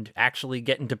 and actually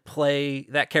getting to play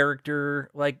that character,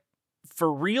 like, for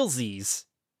realsies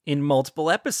in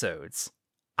multiple episodes.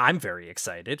 I'm very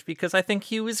excited because I think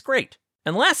Hugh is great.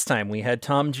 And last time we had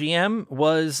Tom GM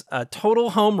was a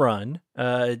total home run.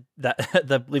 I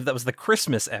believe that was the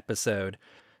Christmas episode.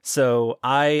 So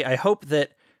I hope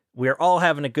that we're all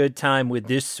having a good time with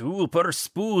this super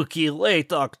spooky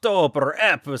late October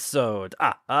episode.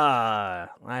 I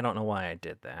don't know why I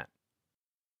did that.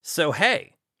 So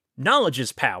hey, knowledge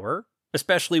is power,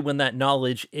 especially when that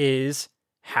knowledge is,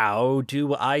 how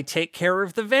do I take care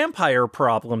of the vampire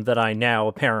problem that I now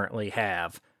apparently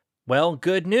have? Well,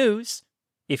 good news.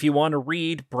 If you want to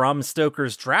read Bram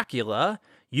Stoker's Dracula,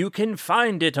 you can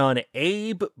find it on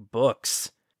Abe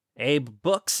Books. Abe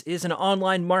Books is an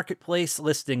online marketplace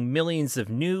listing millions of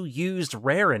new, used,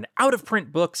 rare, and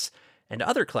out-of-print books and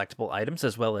other collectible items,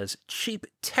 as well as cheap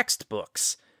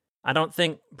textbooks. I don't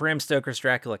think Bram Stoker's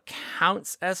Dracula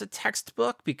counts as a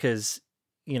textbook because,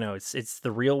 you know, it's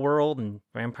the real world and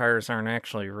vampires aren't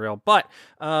actually real. But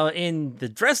in the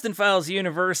Dresden Files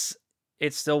universe,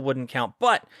 it still wouldn't count.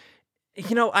 But,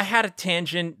 you know, I had a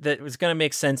tangent that was going to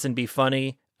make sense and be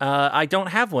funny. I don't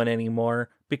have one anymore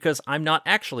because I'm not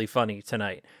actually funny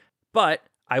tonight. But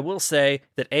I will say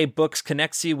that Abe Books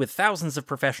connects you with thousands of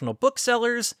professional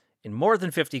booksellers in more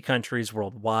than 50 countries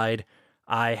worldwide.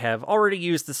 I have already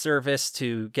used the service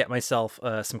to get myself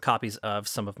some copies of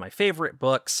some of my favorite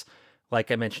books.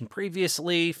 Like I mentioned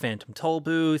previously, Phantom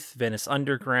Tollbooth, Venice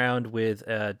Underground, with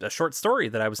a short story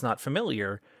that I was not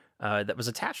familiar that was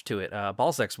attached to it,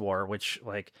 Balzac's War, which,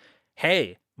 like,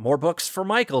 hey, more books for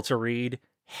Michael to read.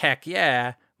 Heck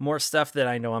yeah, more stuff that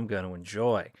I know I'm going to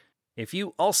enjoy. If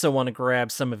you also want to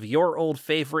grab some of your old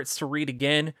favorites to read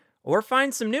again, or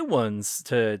find some new ones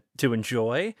to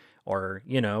enjoy, or,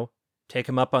 you know, take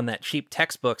them up on that cheap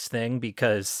textbooks thing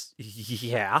because,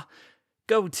 yeah,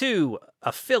 go to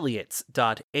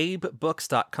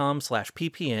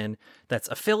affiliates.abebooks.com/ppn. That's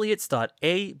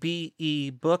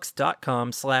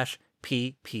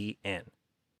affiliates.abebooks.com/ppn.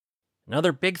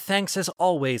 Another big thanks, as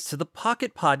always, to the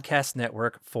Pocket Podcast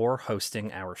Network for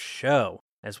hosting our show,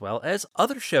 as well as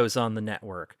other shows on the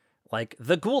network, like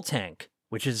The Ghoul Tank,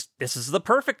 this is the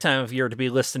perfect time of year to be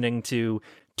listening to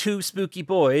two spooky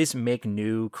boys make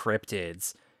new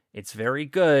cryptids. It's very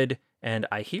good, and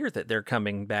I hear that they're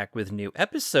coming back with new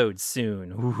episodes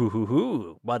soon.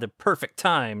 Ooh, what a perfect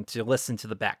time to listen to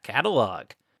the back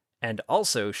catalog. And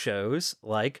also shows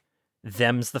like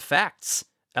Them's the Facts,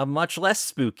 a much less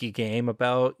spooky game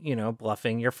about, you know,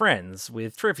 bluffing your friends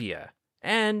with trivia.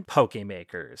 And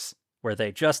Pokemakers, where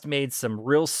they just made some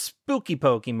real spooky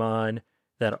Pokemon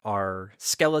that are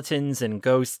skeletons and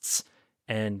ghosts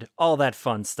and all that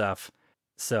fun stuff.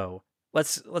 So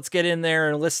let's get in there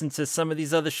and listen to some of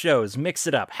these other shows. Mix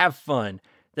it up. Have fun.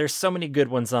 There's so many good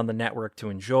ones on the network to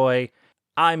enjoy.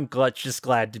 I'm just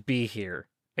glad to be here.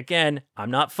 Again, I'm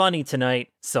not funny tonight,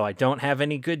 so I don't have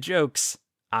any good jokes.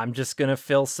 I'm just going to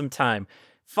fill some time.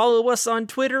 Follow us on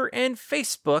Twitter and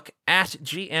Facebook at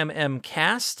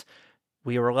GMMcast.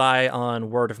 We rely on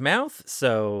word of mouth,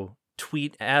 so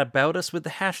tweet about us with the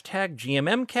hashtag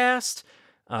GMMcast.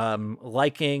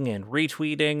 Liking and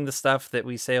retweeting the stuff that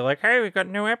we say, like, hey, we've got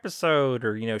a new episode,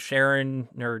 or, sharing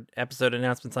our episode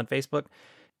announcements on Facebook.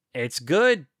 It's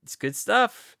good. It's good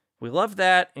stuff. We love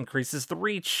that. Increases the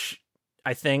reach,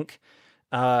 I think.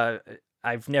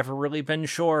 I've never really been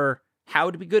sure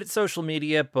how to be good at social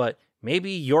media, but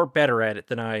maybe you're better at it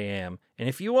than I am. And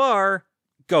if you are,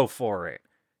 go for it.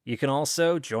 You can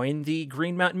also join the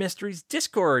Green Mountain Mysteries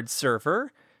Discord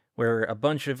server, where a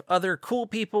bunch of other cool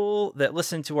people that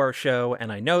listen to our show,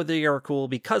 and I know they are cool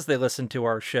because they listen to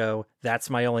our show.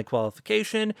 That's my only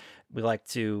qualification. We like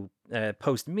to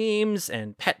post memes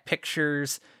and pet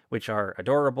pictures, which are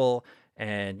adorable,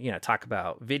 and, talk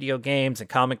about video games and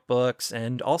comic books,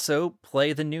 and also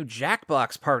play the new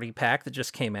Jackbox Party Pack that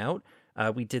just came out.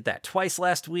 We did that twice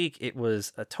last week. It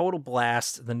was a total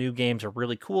blast. The new games are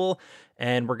really cool,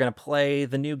 and we're going to play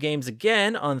the new games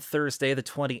again on Thursday the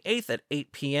 28th at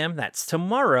 8 p.m. That's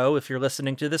tomorrow if you're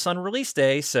listening to this on release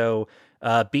day, so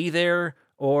be there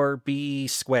or be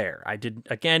square. I did,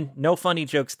 again, no funny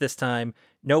jokes this time,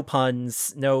 no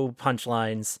puns, no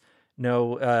punchlines,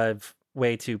 no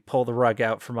way to pull the rug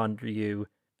out from under you.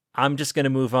 I'm just going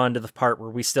to move on to the part where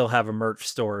we still have a merch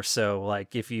store, so,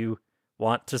 if you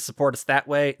want to support us that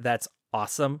way, that's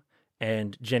awesome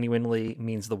and genuinely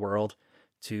means the world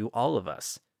to all of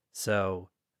us. So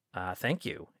thank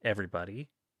you, everybody,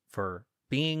 for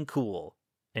being cool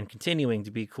and continuing to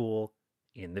be cool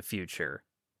in the future.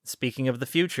 Speaking of the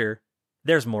future,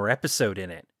 there's more episode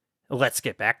in it. Let's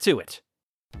get back to it.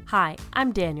 Hi,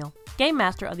 I'm Daniel, Game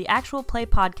Master of the actual play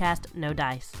podcast No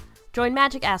Dice. Join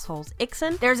Magic Assholes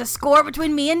Ixon. There's a score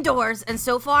between me and Doors, and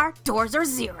so far, Doors are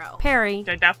 0. Perry.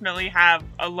 They definitely have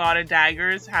a lot of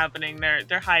daggers happening.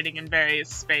 They're hiding in various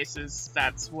spaces.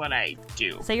 That's what I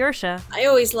do. Sayersha. I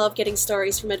always love getting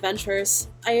stories from adventurers.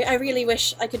 I really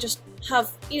wish I could just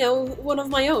have, one of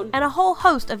my own. And a whole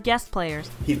host of guest players.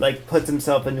 He, puts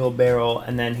himself into a barrel,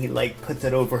 and then he, puts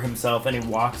it over himself, and he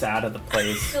walks out of the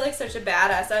place. I feel like such a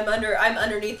badass. I'm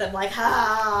underneath them,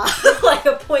 ha! Like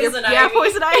a poison ivy. Yeah,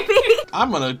 poison ivy.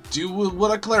 I'm gonna do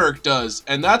what a cleric does,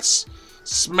 and that's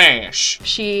smash.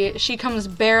 She comes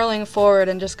barreling forward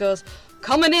and just goes,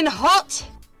 coming in hot!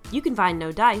 You can find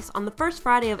No Dice on the first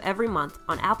Friday of every month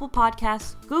on Apple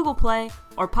Podcasts, Google Play,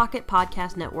 or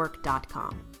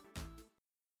PocketPodcastNetwork.com.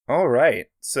 All right.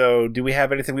 So do we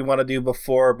have anything we want to do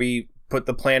before we put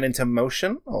the plan into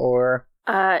motion, or?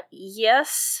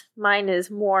 Yes. Mine is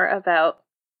more about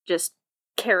just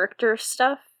character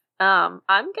stuff. I'm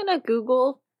gonna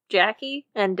Google Jackie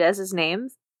and Dez's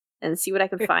names and see what I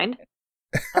can find.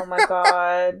 Oh my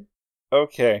god.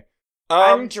 Okay.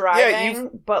 I'm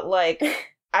driving, but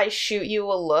I shoot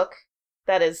you a look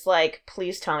that is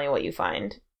please tell me what you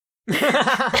find.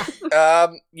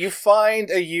 You find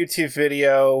a YouTube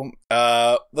video.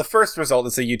 The first result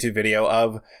is a YouTube video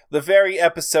of the very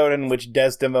episode in which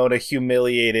Desdemona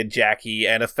humiliated Jackie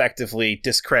and effectively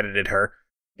discredited her.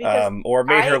 Or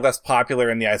made her less popular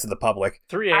in the eyes of the public.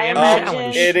 3 a.m.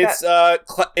 challenge. It's a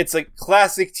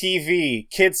classic TV.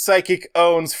 Kid Psychic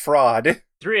owns fraud.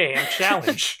 3 a.m.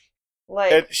 challenge.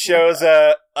 It shows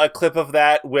a clip of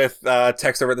that with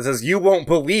text over it that says, "You won't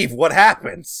believe what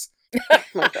happens." Oh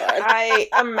my god. I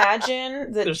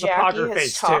imagine that Jackie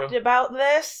has talked about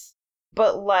this,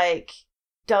 but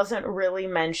doesn't really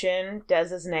mention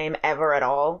Dez's name ever at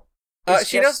all.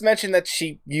 She does mention that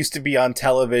she used to be on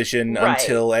television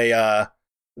until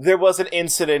there was an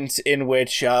incident in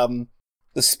which the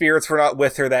spirits were not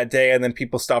with her that day, and then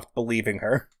people stopped believing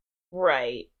her.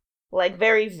 Right.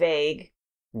 Very vague.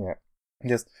 Yeah.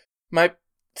 Just, my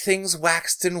things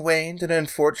waxed and waned, and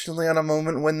unfortunately on a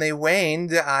moment when they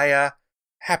waned, I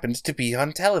happened to be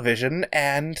on television,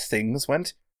 and things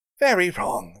went very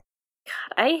wrong.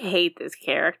 God, I hate this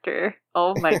character.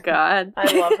 Oh my god.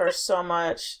 I love her so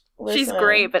much. Listen, she's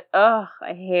great, but I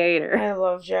hate her. I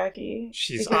love Jackie.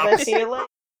 She's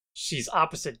She's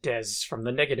opposite Dez from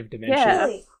the negative dimension. Yeah.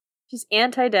 Really? She's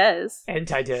anti-Dez.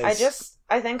 Anti-Dez.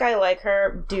 I think I like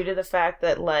her due to the fact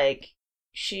that,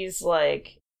 she's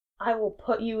I will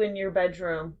put you in your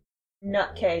bedroom,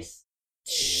 nutcase.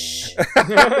 She's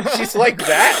like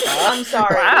that, huh? I'm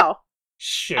sorry. Wow.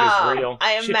 Shit is real.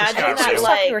 I imagine that, She's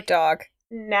talking to her dog.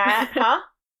 Nat, huh?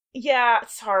 Yeah,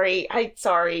 sorry.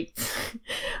 Sorry.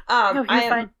 No, you're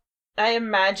fine. I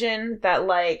imagine that,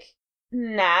 like,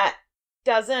 Nat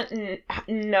doesn't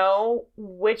know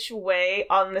which way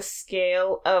on the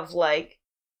scale of, like,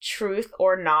 truth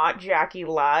or not Jackie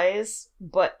lies,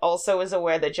 but also is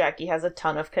aware that Jackie has a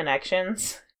ton of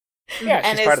connections. Yeah,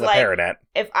 and she's part of the like, Paranet.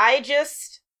 if I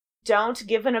just don't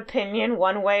give an opinion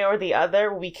one way or the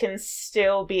other, we can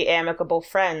still be amicable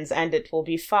friends and it will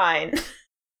be fine.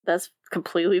 That's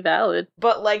completely valid.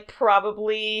 But, like,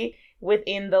 probably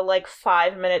within the, like,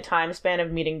 5-minute time span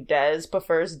of meeting Dez,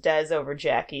 prefers Dez over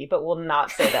Jackie, but will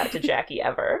not say that to Jackie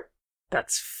ever.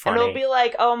 That's funny. And it'll be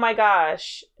like, oh my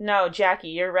gosh, no, Jackie,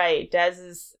 you're right. Dez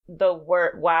is the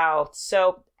word. Wow,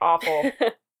 so awful.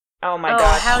 Oh my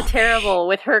gosh. How terrible,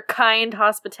 with her kind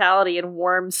hospitality and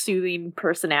warm, soothing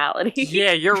personality.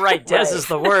 Yeah, you're right. Dez Right. is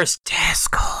the worst. Dez,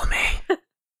 call me.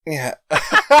 Yeah.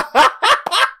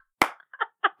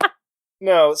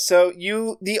 No, so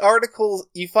the article,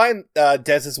 you find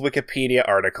Dez's Wikipedia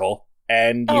article,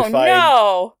 and you find...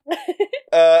 no!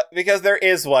 because there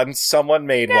is one, someone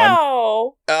made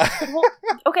No! one. Well,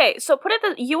 okay, so put it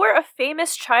that you were a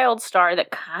famous child star that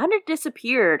kind of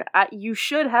disappeared. You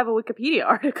should have a Wikipedia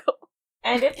article.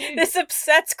 And if you... This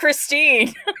upsets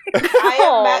Christine.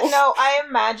 I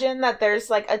imagine that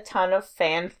there's, like, a ton of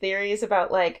fan theories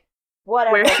about, like,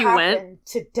 whatever Where she happened went?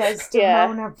 to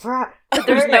Desdemona Brown. But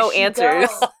there's no answers.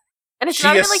 And it's She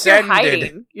not even like you're ascended.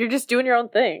 hiding. You're just doing your own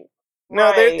thing.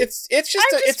 No, Right. it's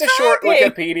just a short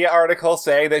bragging. Wikipedia article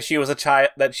saying that she was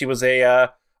a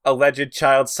alleged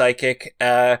child psychic.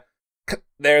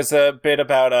 There's a bit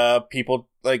about people,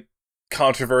 like,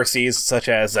 controversies such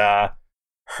as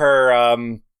her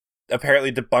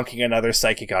apparently debunking another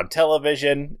psychic on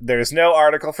television. There's no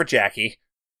article for Jackie.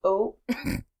 Oh.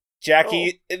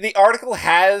 Jackie, the article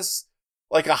has,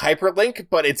 like, a hyperlink,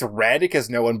 but it's red because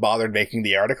no one bothered making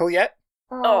the article yet.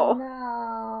 Oh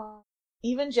no.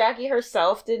 Even Jackie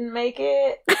herself didn't make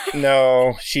it.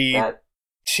 No, she That-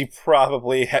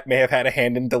 probably may have had a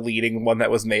hand in deleting one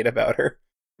that was made about her.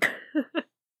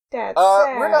 That's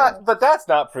We're sad. not, but that's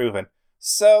not proven.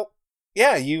 So,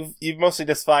 yeah, you've mostly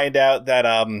just find out that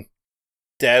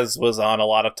Des was on a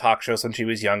lot of talk shows when she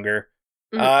was younger.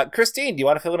 Christine, do you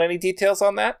want to fill in any details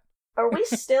on that? Are we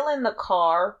still in the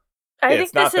car? I Yeah, think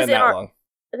it's not this is been in that our. long.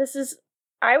 This is.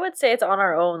 I would say it's on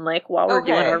our own, like while we're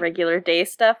doing Okay. our regular day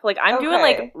stuff. Like I'm doing Okay.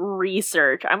 like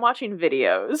research. I'm watching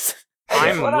videos. I just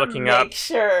I'm wanna looking make up-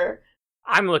 sure.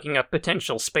 I'm looking up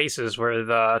potential spaces where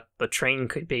the train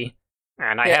could be,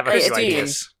 and I Yeah, have a few Christine.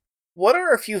 ideas. What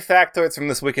are a few factoids from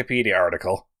this Wikipedia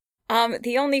article?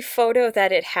 The only photo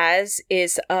that it has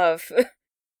is of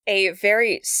a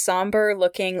very somber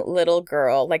looking little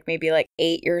girl, like maybe like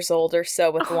 8 years old or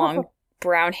so, with long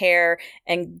brown hair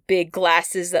and big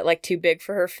glasses that like too big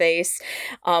for her face,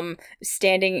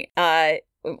 standing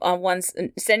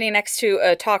standing next to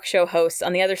a talk show host.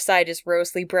 On the other side is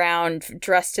Rosalie Brown,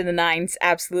 dressed to the nines,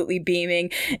 absolutely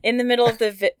beaming. In the middle of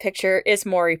the picture is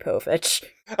Maury Povich.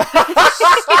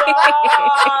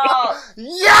 Stop!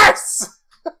 Yes!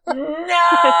 No!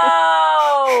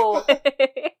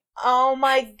 Oh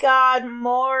my god,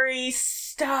 Maury,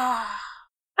 stop!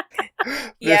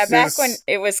 Yeah, This back is- when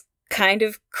it was kind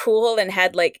of cool and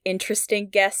had like interesting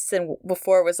guests, and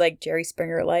before it was like Jerry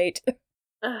Springer light.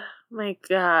 Oh my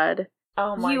god.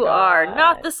 Oh my you god. are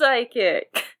not the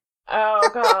psychic. Oh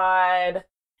god.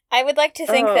 I would like to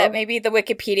think Oh. that maybe the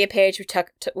Wikipedia page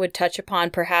would touch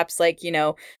upon perhaps like, you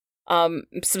know, some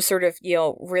sort of, you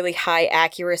know, really high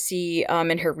accuracy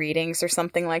in her readings or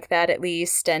something like that at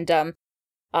least, and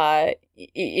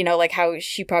you know, like how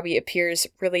she probably appears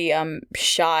really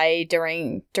shy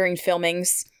during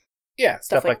filmings, Yeah,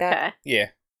 stuff like that. Okay. Yeah.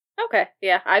 Okay.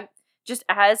 Yeah. I just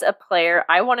as a player,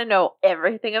 I want to know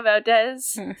everything about Des.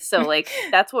 So like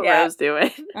that's what Yeah. Rose doing.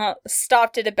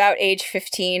 Stopped at about age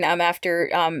 15 after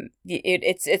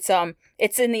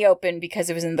it's in the open because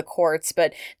it was in the courts,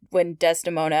 but when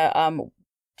Desdemona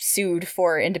sued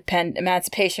for independent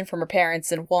emancipation from her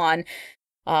parents and won,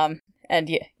 and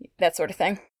yeah, that sort of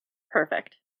thing.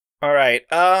 Perfect. All right.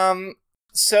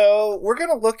 So we're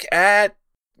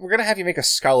gonna have you make a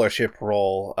scholarship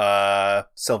roll,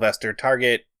 Sylvester.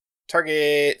 Target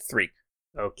 3.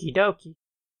 Okie dokie.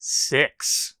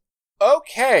 6.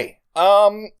 Okay.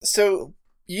 So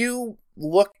you're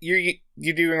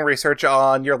doing research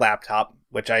on your laptop,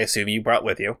 which I assume you brought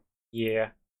with you. Yeah.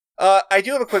 I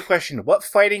do have a quick question. What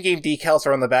fighting game decals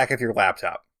are on the back of your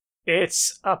laptop?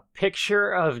 It's a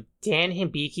picture of Dan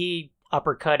Hibiki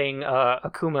uppercutting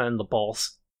Akuma in the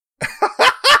balls.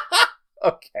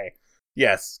 Okay.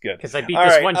 Yes, good. Because I beat All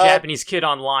this right, one Japanese kid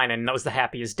online, and that was the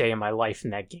happiest day of my life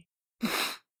in that game.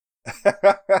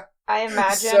 I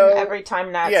imagine So, every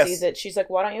time Nat yes. sees it, she's like,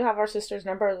 why don't you have our sister's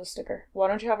number as a sticker? Why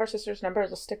don't you have our sister's number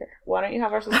as a sticker? Why don't you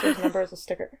have our sister's number as a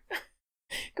sticker?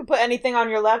 You could put anything on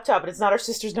your laptop, but it's not our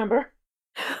sister's number.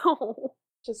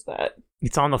 Just that.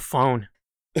 It's on the phone.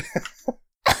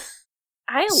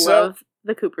 I love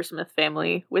the Coopersmith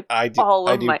family with all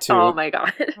I of do my. too. Oh my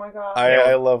god! Oh my god.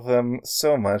 I love them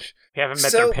so much. We haven't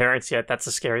met their parents yet. That's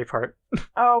the scary part.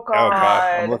 Oh god. Oh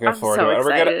god, I'm looking forward so to it. Are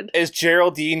we excited. is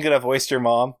Geraldine gonna voice your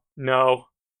mom? No,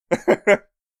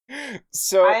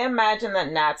 So I imagine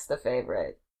that Nat's the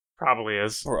favorite. probably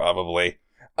is. probably.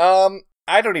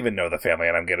 I don't even know the family,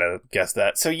 and I'm gonna guess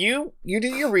that. So you do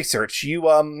your research.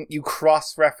 You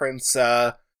cross-reference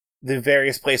the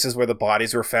various places where the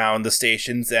bodies were found, the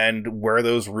stations, and where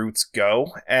those routes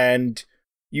go, and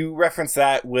you reference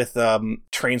that with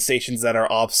train stations that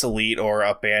are obsolete or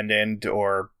abandoned,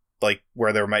 or like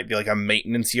where there might be like a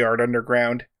maintenance yard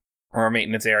underground or a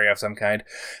maintenance area of some kind.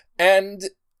 And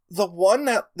the one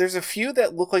that there's a few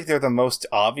that look like they're the most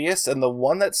obvious, and the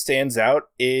one that stands out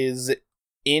is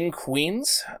in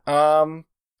Queens. I'm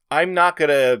not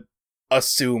gonna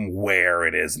assume where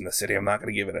it is in the city. I'm not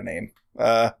gonna give it a name.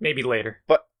 Maybe later.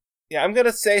 But yeah, I'm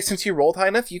gonna say, since you rolled high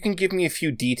enough, you can give me a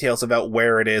few details about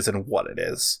where it is and what it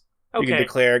is. You can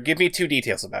Okay. give me 2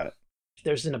 details about it.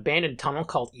 There's an abandoned tunnel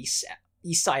called East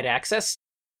Side Access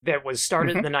that was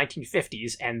started in the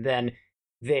 1950s, and then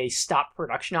they stopped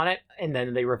production on it, and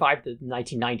then they revived it in the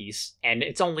 1990s, and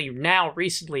it's only now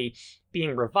recently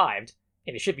being revived,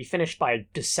 and it should be finished by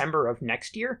December of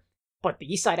next year. But the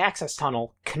East Side Access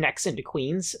Tunnel connects into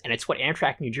Queens, and it's what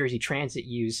Amtrak New Jersey Transit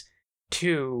use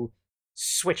to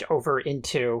switch over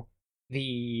into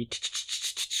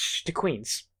to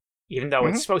Queens, even though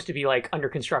it's supposed to be like under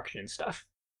construction and stuff.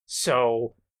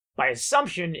 So my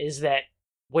assumption is that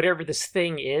whatever this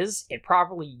thing is, it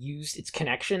probably used its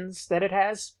connections that it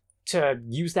has to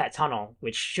use that tunnel,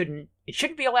 which shouldn't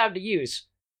be allowed to use,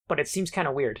 but it seems kind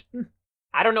of weird.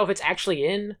 I don't know if it's actually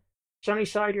in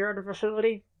Sunnyside Yard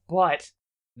facility, but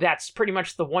that's pretty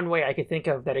much the one way I could think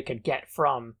of that it could get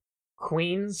from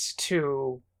Queens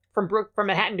to from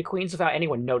Manhattan to Queens without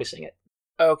anyone noticing it.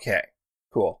 Okay,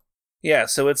 cool. Yeah,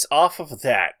 so it's off of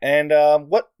that. And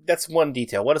that's one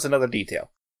detail. What is another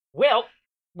detail? Well,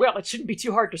 it shouldn't be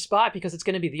too hard to spot because it's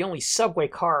going to be the only subway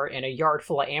car in a yard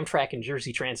full of Amtrak and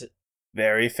Jersey Transit.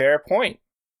 Very fair point.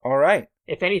 All right.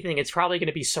 If anything, it's probably going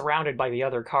to be surrounded by the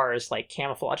other cars, like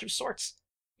camouflage of sorts.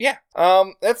 Yeah,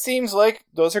 that seems like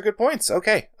those are good points.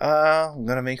 Okay, I'm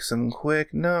gonna make some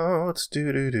quick notes.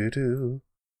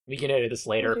 We can edit this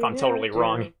later if I'm totally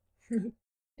wrong.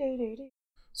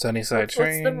 Sunnyside What's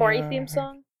Train. the Maury theme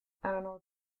song? I don't know.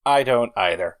 I don't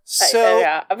either. So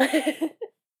yeah.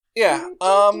 yeah.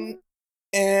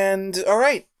 And all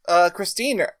right,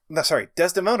 Christine. No, sorry,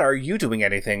 Desdemona. Are you doing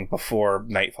anything before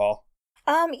nightfall?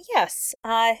 Yes.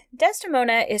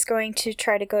 Desdemona is going to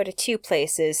try to go to 2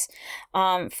 places.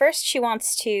 First, she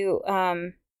wants to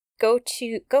go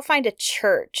find a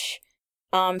church,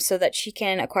 so that she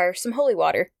can acquire some holy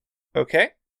water.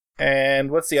 Okay.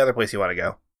 And what's the other place you want to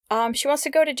go? She wants to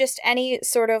go to just any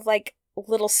sort of like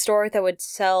little store that would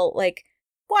sell like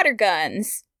water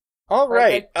guns. All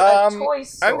right. a toy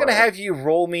store. I'm gonna have you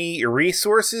roll me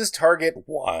resources target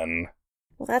 1.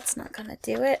 Well, that's not gonna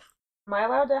do it. Am I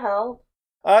allowed to help?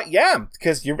 Yeah,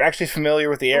 because you're actually familiar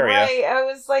with the area. Right, I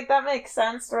was like, that makes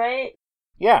sense, right?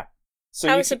 Yeah. So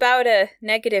How was about a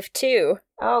 -2?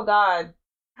 Oh god.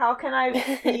 How can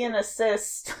I be an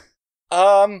assist?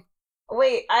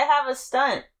 Wait, I have a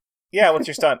stunt. Yeah, what's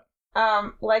your stunt?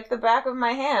 Like the back of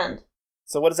my hand.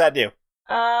 So what does that do?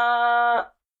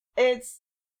 It's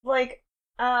like,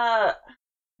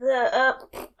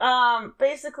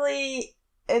 basically,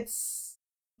 it's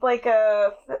like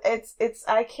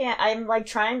I'm like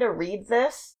trying to read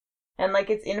this, and like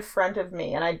it's in front of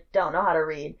me, and I don't know how to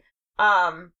read.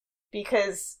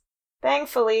 Because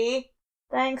thankfully,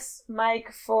 thanks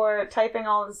Mike for typing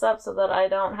all this up so that I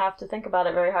don't have to think about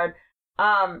it very hard.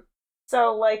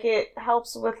 So like it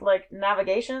helps with like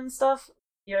navigation and stuff.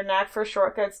 Your knack for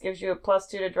shortcuts gives you a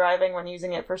 +2 to driving when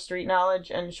using it for street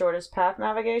knowledge and shortest path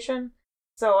navigation.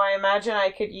 So I imagine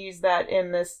I could use that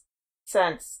in this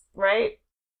sense, right?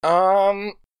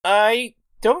 I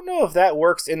don't know if that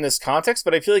works in this context,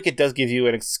 but I feel like it does give you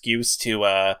an excuse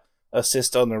to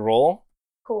assist on the roll.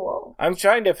 Cool. I'm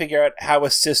trying to figure out how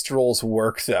assist rolls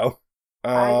work, though.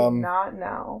 I do not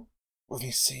know. Let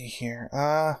me see here.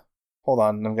 Hold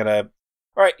on. I'm gonna.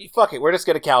 All right, fuck it. We're just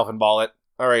gonna Calvin ball it.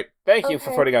 All right. Thank you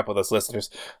for putting up with us, listeners.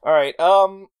 All right.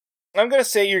 I'm gonna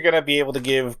say you're gonna be able to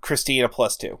give Christine a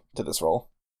 +2 to this roll.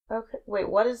 Okay. Wait,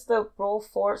 what is the roll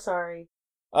for? Sorry.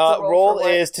 Roll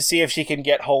is to see if she can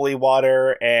get holy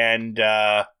water and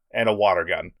a water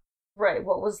gun. Right,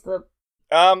 what was the...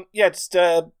 Yeah, just,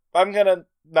 I'm gonna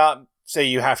not say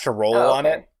you have to roll on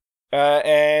it.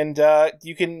 And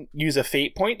you can use a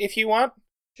fate point if you want.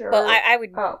 Sure. Well, I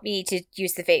would need to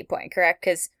use the fate point, correct?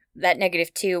 Because that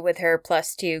 -2 with her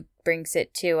 +2 brings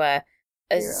it to a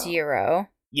 0.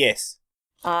 Yes.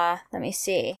 Let me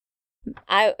see.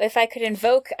 If I could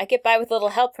invoke, I get by with a little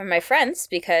help from my friends,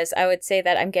 because I would say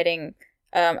that I'm getting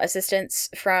assistance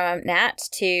from Nat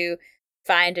to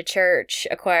find a church,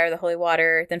 acquire the holy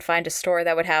water, then find a store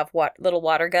that would have little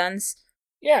water guns.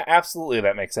 Yeah, absolutely,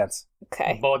 that makes sense.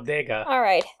 Okay. Bodega. All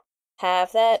right.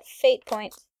 Have that fate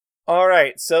point. All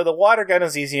right, so the water gun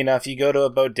is easy enough. You go to a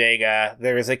bodega.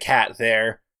 There is a cat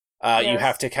there. You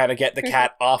have to kind of get the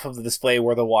cat off of the display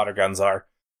where the water guns are.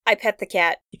 I pet the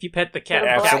cat. If you pet the cat,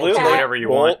 absolutely, do whatever you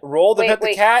want. Roll to pet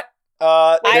the cat.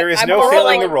 There is no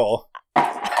failing the roll.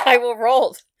 I will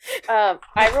roll.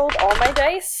 I rolled all my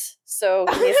dice, so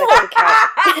give me a second to count.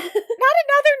 Not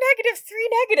another -3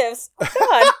 negatives. Oh,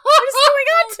 God, what is going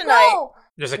on tonight?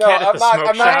 There's a cat at the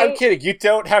smoke shop. I'm kidding. You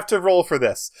don't have to roll for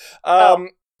this.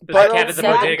 There's a cat at the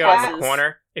bodega on the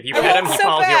corner. If you pet him, he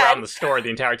follows you around the store the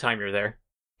entire time you're there.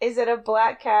 Is it a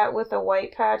black cat with a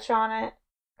white patch on it?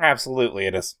 Absolutely,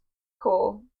 it is.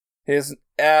 Cool. His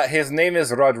name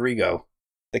is Rodrigo,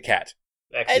 the cat.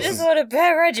 Excellent. I just want to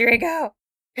pet Rodrigo.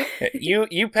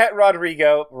 You pet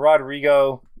Rodrigo.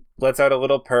 Rodrigo lets out a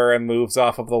little purr and moves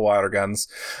off of the water guns.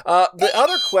 The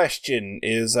other question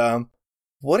is,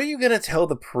 what are you going to tell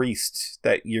the priest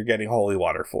that you're getting holy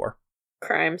water for?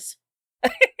 Crimes.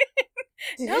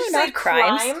 No, not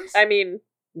crimes. I mean,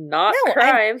 not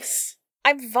crimes.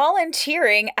 I'm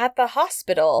volunteering at the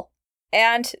hospital,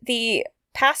 and the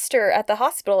pastor at the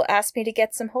hospital asked me to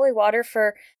get some holy water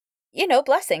for,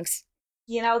 blessings.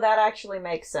 That actually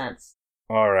makes sense.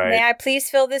 All right. May I please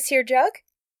fill this here jug?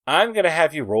 I'm going to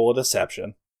have you roll a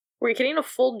deception. Were you getting a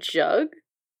full jug?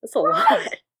 That's a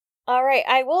lot. All right,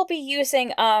 I will be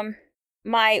using,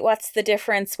 my what's the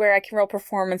difference where I can roll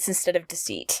performance instead of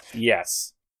deceit.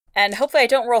 Yes. And hopefully I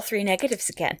don't roll 3 negatives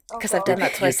again, because I've done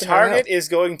that twice in a row. Your target is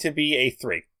going to be a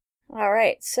 3. All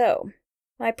right, so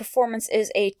my performance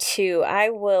is a 2. I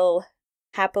will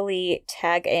happily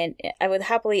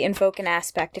invoke an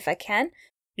aspect if I can.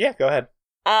 Yeah, go ahead.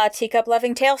 Teacup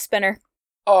loving tail spinner.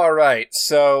 All right,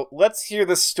 so let's hear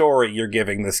the story you're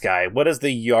giving this guy. What is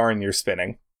the yarn you're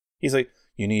spinning? He's like,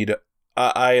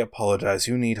 I apologize,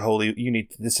 you need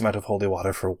this amount of holy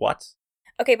water for what?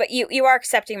 Okay, but you are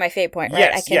accepting my fate point,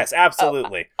 right? Yes,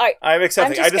 absolutely. I'm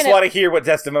accepting. I just want to hear what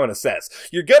Desdemona says.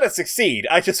 You're gonna succeed.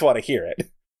 I just want to hear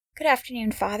it. Good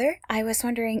afternoon, Father. I was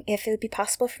wondering if it would be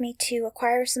possible for me to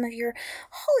acquire some of your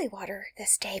holy water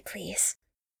this day, please.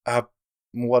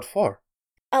 What for?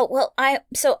 Oh, well, I'm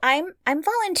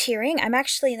volunteering. I'm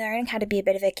actually learning how to be a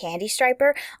bit of a candy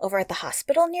striper over at the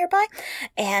hospital nearby.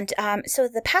 And so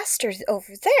the pastor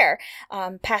over there,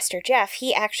 Pastor Jeff,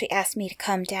 he actually asked me to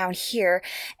come down here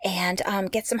and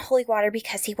get some holy water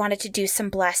because he wanted to do some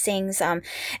blessings.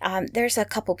 There's a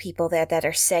couple people there that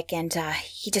are sick, and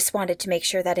he just wanted to make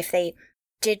sure that if they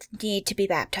did need to be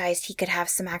baptized, he could have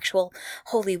some actual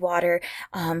holy water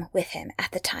with him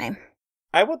at the time.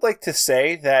 I would like to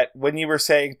say that when you were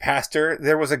saying pastor,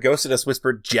 there was a ghost that just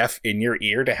whispered Jeff in your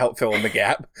ear to help fill in the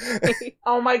gap.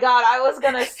 Oh my god, I was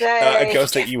gonna say. A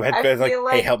ghost that you had been like,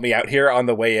 hey, help me out here on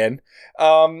the way in.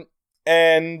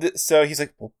 And so he's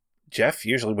like, well, Jeff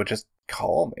usually would just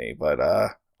call me, but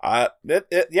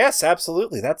yes,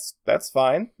 absolutely, that's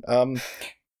fine.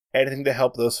 Anything to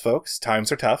help those folks.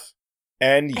 Times are tough.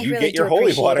 And you get your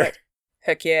holy water. It.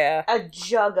 Heck yeah. A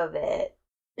jug of it.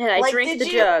 And I drink the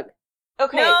jug.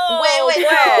 Okay, no, wait,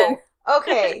 no.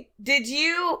 Okay, did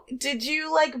you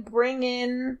bring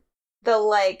in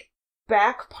the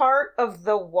back part of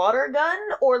the water gun,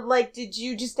 or did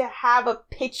you just have a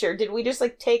picture? Did we just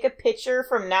take a picture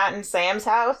from Nat and Sam's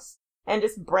house and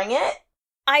just bring it?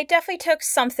 I definitely took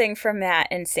something from Nat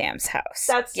and Sam's house.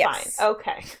 That's fine.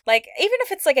 Okay. Even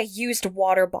if it's a used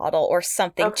water bottle or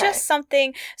something, just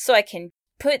something so I can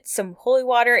put some holy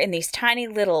water in these tiny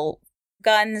little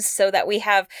guns so that we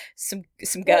have some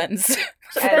guns.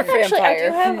 Actually, I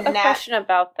do have a question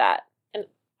about that. And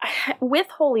with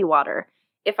holy water,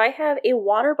 if I have a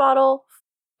water bottle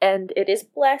and it is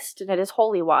blessed and it is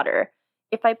holy water,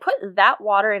 if I put that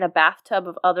water in a bathtub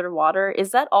of other water, is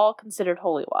that all considered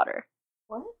holy water?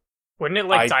 What?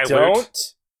 Wouldn't it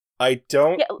dilute? I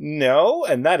don't know,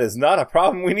 and that is not a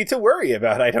problem we need to worry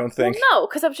about, I don't think. Well, no,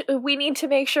 because we need to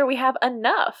make sure we have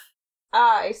enough.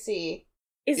 I see.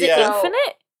 Is it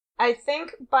infinite? I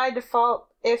think by default,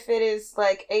 if it is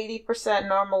like 80%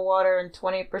 normal water and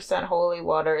 20% holy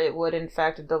water, it would in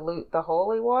fact dilute the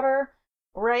holy water,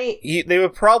 right? They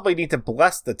would probably need to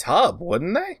bless the tub,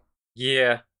 wouldn't they?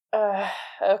 Yeah.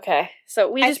 Okay. So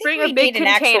we just bring a big need an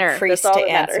container. actual priest That's all to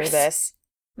that answer matters. this.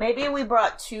 Maybe we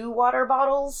brought 2 water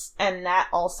bottles, and that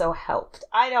also helped.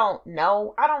 I don't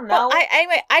know. Well,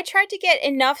 I tried to get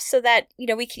enough so that we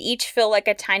could each fill like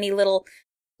a tiny little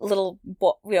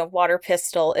water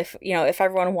pistol if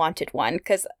everyone wanted one,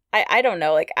 because I don't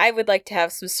know, like I would like to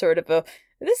have some sort of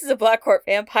this is a Black Court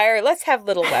vampire, let's have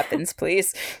little weapons,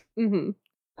 please. Mm-hmm.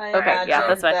 Okay, yeah,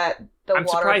 that's fine. That the I'm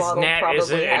water surprised bottle Nat probably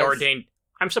isn't has, an ordained.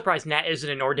 I'm surprised Nat isn't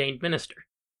an ordained minister.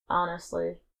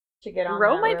 honestly, to get on.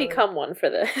 Ro that might really. become one for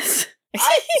this.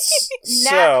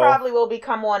 Nat probably will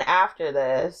become one after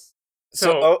this.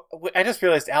 So I just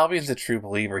realized Albion's a true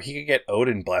believer. He could get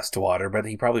Odin blessed water, but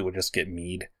he probably would just get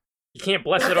mead. You can't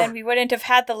bless it Then over. we wouldn't have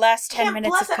had the last 10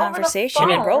 minutes of conversation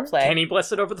and roleplay. Can he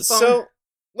bless it over the phone? So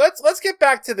let's get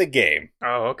back to the game.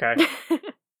 Oh, okay.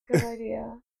 Good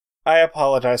idea. I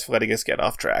apologize for letting us get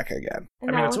off track again.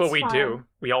 I mean, it's what we do.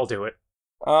 We all do it.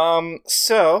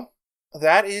 So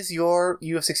that is you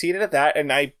have succeeded at that,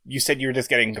 and you said you were just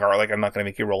getting garlic. I'm not going to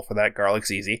make you roll for that.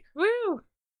 Garlic's easy. Woo!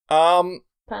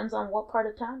 Depends on what part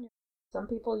of town you're. Some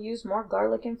people use more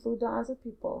garlic in food than other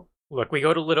people. Look, we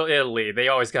go to Little Italy. They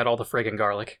always got all the friggin'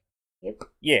 garlic. Yep.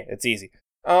 Yeah, it's easy.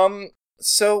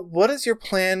 So what is your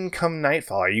plan come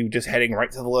nightfall? Are you just heading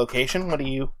right to the location?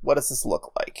 What does this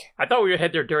look like? I thought we would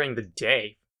head there during the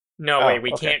day. No, Oh, wait,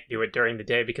 we okay. can't do it during the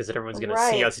day because everyone's gonna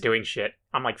Right. see us doing shit.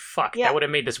 I'm like, fuck, Yeah. that would have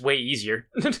made this way easier.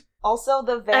 Also,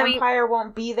 the vampire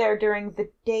won't be there during the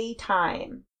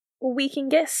daytime. We can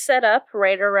get set up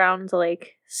right around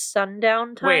like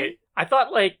sundown time. Wait, I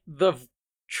thought like the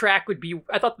track would be.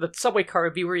 I thought the subway car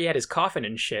would be where he had his coffin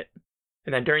and shit.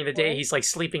 And then during the day, he's like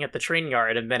sleeping at the train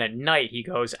yard, and then at night he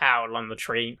goes out on the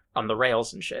train on the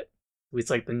rails and shit.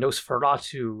 He's like the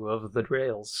Nosferatu of the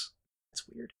rails. That's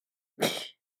weird.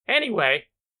 Anyway,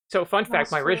 so fun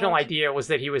fact: my original Nosferatu. idea was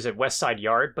that he was at West Side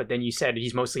Yard, but then you said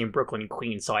he's mostly in Brooklyn and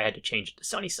Queens, so I had to change it to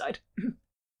Sunnyside.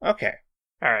 Okay.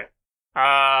 All right.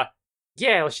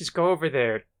 Yeah, let's just go over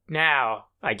there now,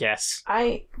 I guess.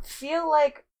 I feel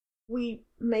like we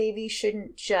maybe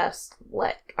shouldn't just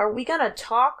Are we gonna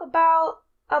talk about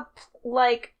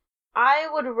I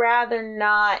would rather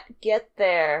not get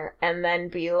there and then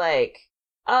be like,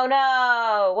 oh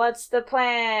no, what's the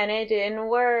plan? It didn't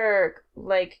work.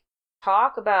 Like,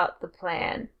 talk about the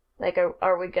plan. Like,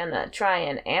 are we gonna try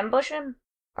and ambush him?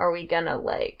 Are we gonna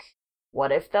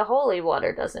what if the holy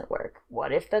water doesn't work?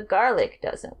 What if the garlic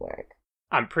doesn't work?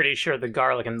 I'm pretty sure the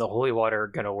garlic and the holy water are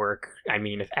gonna work. I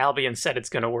mean, if Albion said it's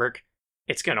gonna work,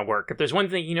 it's gonna work. If there's one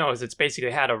thing he knows, it's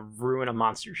basically how to ruin a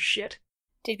monster's shit.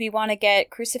 Did we want to get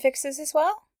crucifixes as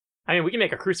well? I mean, we can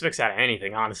make a crucifix out of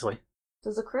anything, honestly.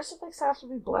 Does a crucifix have to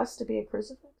be blessed to be a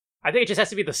crucifix? I think it just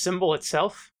has to be the symbol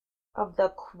itself. Of the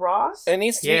cross? It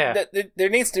needs to be, there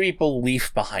needs to be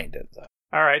belief behind it, though.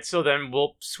 Alright, so then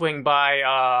we'll swing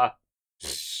by,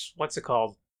 what's it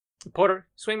called?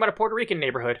 Swing by the Puerto Rican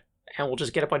neighborhood, and we'll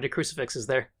just get a bunch of crucifixes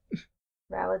there.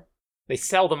 Valid. They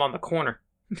sell them on the corner.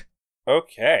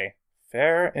 Okay.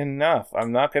 Fair enough.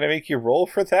 I'm not going to make you roll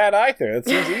for that either. That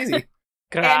seems easy.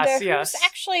 And who's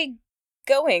actually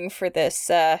going for this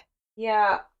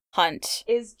Yeah. hunt?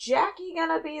 Is Jackie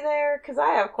gonna be there? Because I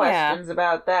have questions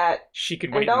about that. She could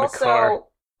And wait in the also, car.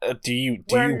 Do you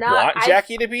We're not- want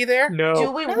Jackie to be there? No.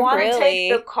 Do we Not want to really.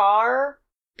 take the car?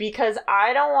 Because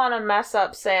I don't want to mess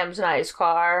up Sam's nice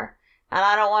car, and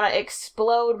I don't want to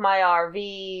explode my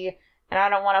RV, and I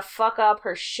don't want to fuck up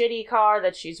her shitty car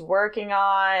that she's working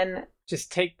on. Just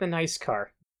take the nice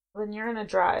car. Then you're gonna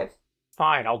drive.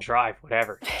 Fine, I'll drive,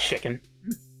 whatever, chicken.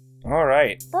 All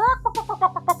right.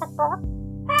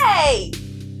 Hey!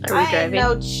 Are we I ain't driving?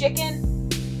 no chicken.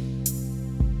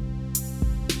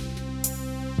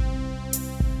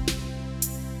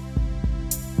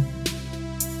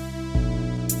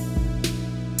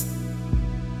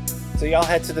 So y'all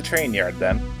head to the train yard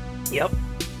then. Yep.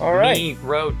 All right. Me,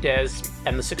 Ro, Des,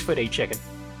 and the 6'8" chicken.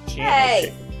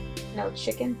 Hey! No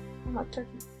chicken. I'm a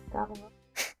turkey. Gobble up.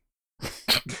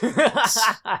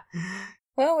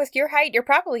 Well, with your height, you're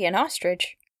probably an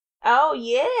ostrich. Oh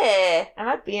yeah, I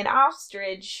might be an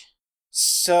ostrich.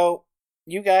 So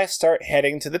you guys start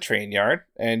heading to the train yard,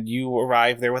 and you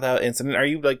arrive there without incident. Are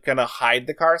you gonna hide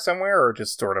the car somewhere, or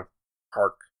just sort of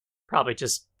park? Probably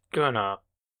just gonna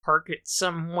park it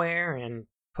somewhere and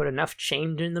put enough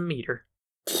change in the meter.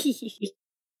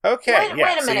 Okay.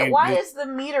 Wait a minute. Why is the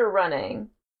meter running?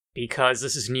 Because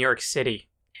this is New York City,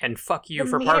 and fuck you The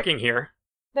for meter- parking here.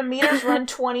 The meters run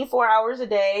 24 hours a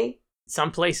day.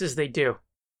 Some places they do.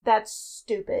 That's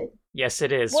stupid. Yes,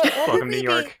 it is. What Welcome would to we New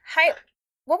York.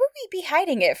 what would we be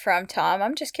hiding it from, Tom?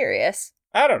 I'm just curious.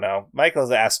 I don't know.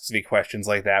 Michael's asks me questions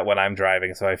like that when I'm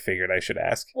driving, so I figured I should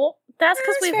ask. Well, that's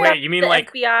because we've Wait, got you mean the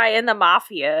like- FBI and the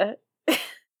mafia.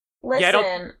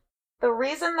 Listen, the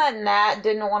reason that Nat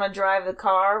didn't want to drive the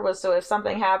car was so if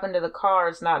something happened to the car,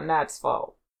 it's not Nat's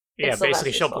fault. Yeah, It's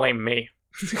basically Sylvester's she'll fault. blame me.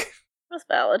 That's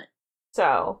valid.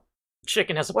 So,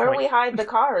 Chicken has a where point. we hide the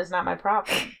car is not my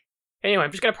problem. Anyway,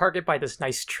 I'm just gonna park it by this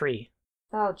nice tree.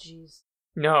 Oh, jeez.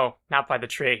 No, not by the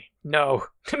tree. No.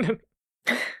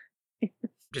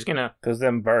 Just gonna... Because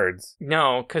them birds.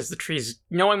 No, because the tree's...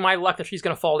 Knowing my luck, the tree's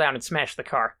gonna fall down and smash the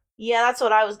car. Yeah, that's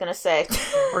what I was gonna say.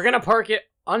 We're gonna park it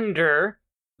under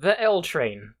the L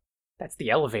train. That's the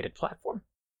elevated platform.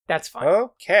 That's fine.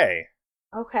 Okay.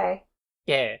 Okay.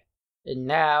 Yeah. And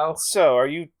now... So, are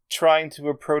you trying to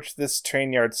approach this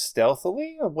train yard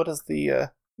stealthily? Or what is the,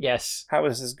 Yes. How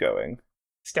is this going?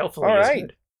 Stealthily All is right.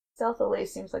 good. Stealthily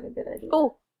seems like a good idea.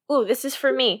 Ooh, this is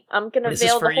for me. I'm gonna This is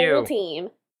veil for the whole you. team.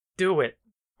 Do it.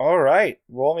 Alright,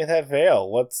 roll me that veil.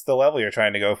 What's the level you're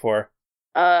trying to go for?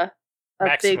 A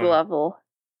Maximum. big level.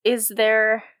 Is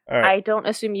there... All right. I don't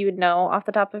assume you would know off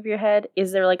the top of your head.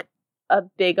 Is there, like, a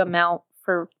big amount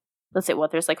for... Let's say,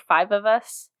 there's, like, 5 of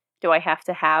us? Do I have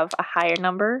to have a higher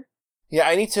number? Yeah,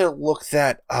 I need to look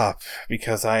that up,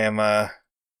 because I am,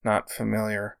 not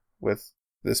familiar with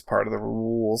this part of the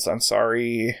rules. I'm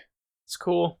sorry. It's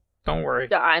cool. Don't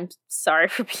worry. I'm sorry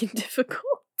for being difficult.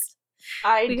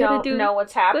 I We gotta don't do know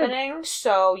what's happening,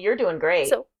 so you're doing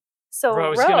great. So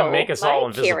Rose Ro, gonna make us my all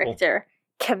invisible. character,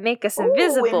 can make us Ooh,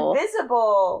 invisible.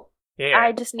 invisible. Yeah.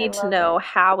 I just need to love know it.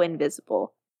 how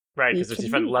invisible. Right, we because there's can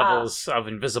different be. levels of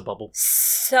invisible.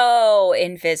 So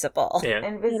invisible. Yeah.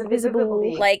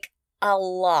 Invisibility. Like a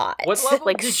lot. What level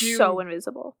Like did you... so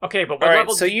invisible. Okay, but what Alright,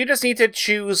 level so you just need to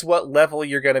choose what level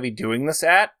you're going to be doing this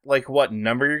at, like what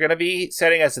number you're going to be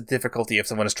setting as a difficulty if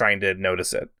someone is trying to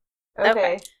notice it.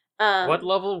 Okay. What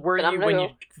level were but I'm you gonna when go- you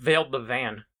veiled the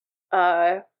van?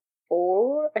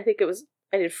 4. I think it was.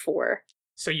 I did 4.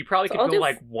 So you probably So could I'll go do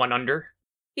like 1 under.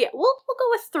 Yeah, we'll go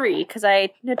with 3 because I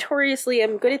notoriously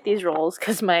am good at these rolls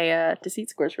because my deceit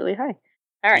score is really high.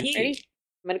 All right, Yeah. ready?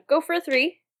 I'm gonna go for a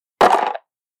 3.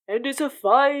 And it's a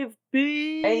 5,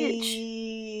 bitch.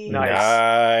 Hey.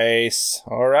 Nice.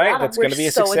 Alright, that's We're going to be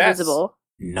a so success. invisible.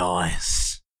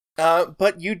 Nice.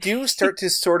 But you do start to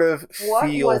sort of What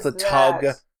feel was the tug.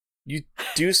 that? You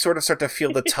do sort of start to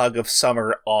feel the tug of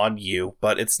summer on you,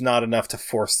 but it's not enough to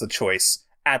force the choice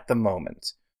at the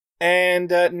moment. And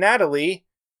Natalie,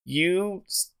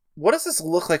 what does this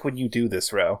look like when you do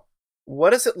this, Ro?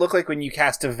 What does it look like when you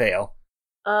cast a veil?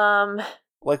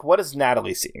 Like, what is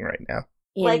Natalie seeing right now?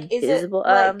 Like, is it, Invisible.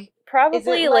 like- Probably is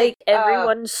it like like,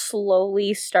 everyone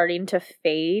slowly starting to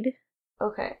fade.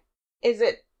 Okay. Is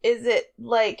it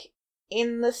like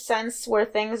in the sense where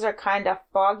things are kind of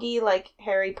foggy, like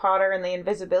Harry Potter and the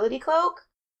Invisibility Cloak?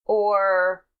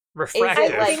 Or Refractive.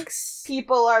 is it like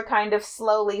people are kind of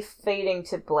slowly fading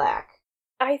to black?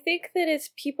 I think that it's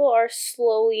people are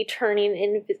slowly turning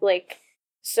in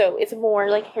so it's more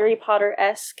like Harry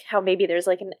Potter-esque, how maybe there's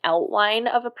like an outline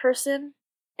of a person,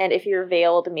 and if you're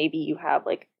veiled, maybe you have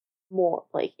like more,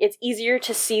 like it's easier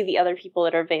to see the other people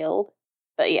that are veiled.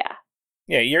 But yeah.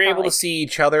 Yeah, you're able to like- see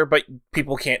each other, but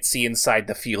people can't see inside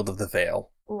the field of the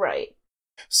veil. Right.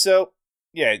 So,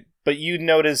 yeah, but you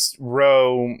notice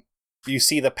Ro, you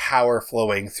see the power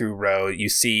flowing through Ro, you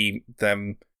see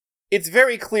them. It's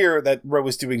very clear that Ro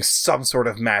is doing some sort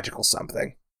of magical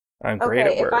something. I'm great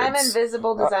Okay, at words. if I'm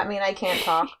invisible, does that mean I can't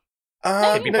talk?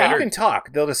 It'd be No, better. you can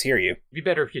talk. They'll just hear you. It'd be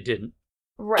better if you didn't.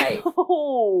 Right.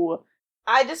 Oh.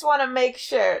 I just want to make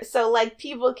sure. So, like,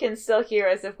 people can still hear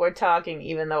us if we're talking,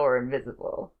 even though we're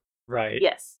invisible. Right.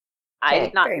 Yes. I Okay,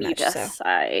 did not very need much us. so.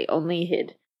 I only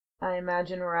hid. I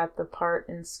imagine we're at the part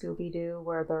in Scooby-Doo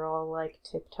where they're all, like,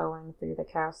 tiptoeing through the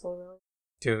castle, really.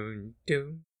 Doon,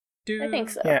 doon, doon. I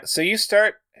think so. Yeah, so you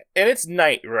start, and it's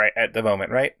night right at the moment,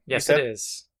 right? You Yes, said? it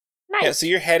is. Nice. Yeah, so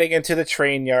you're heading into the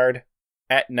train yard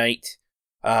at night.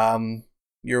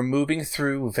 You're moving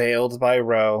through, veiled by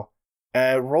Ro.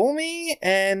 Roll me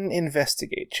an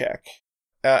investigate check.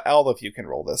 All of you can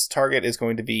roll this. Target is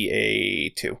going to be a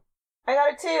 2. I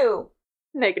got a 2.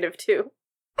 -2.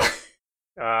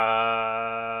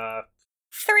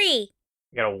 3.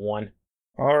 I got a 1.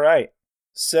 All right.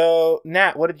 So,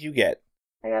 Nat, what did you get?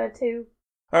 I got a 2.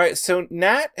 All right, so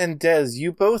Nat and Dez,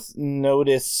 you both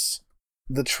notice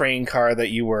the train car that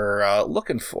you were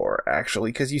looking for,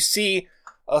 actually, because you see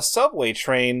a subway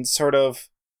train sort of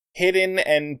hidden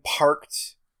and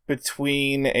parked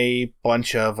between a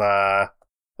bunch of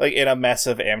like in a mess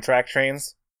of Amtrak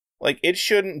trains. Like, it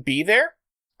shouldn't be there.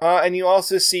 And you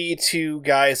also see two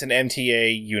guys in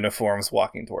MTA uniforms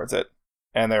walking towards it.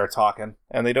 And they're talking.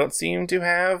 And they don't seem to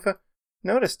have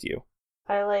noticed you.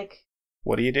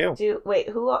 What do you do? Wait,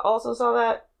 who also saw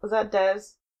that? Was that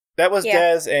Dez? That was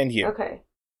Dez and you. Okay.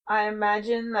 I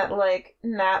imagine that, like,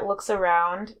 Nat looks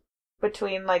around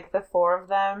between, like, the four of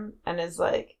them and is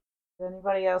like, did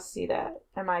anybody else see that?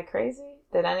 Am I crazy?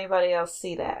 Did anybody else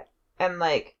see that? And,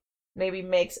 like, maybe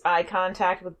makes eye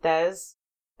contact with Dez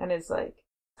and is, like,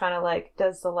 kind of, like,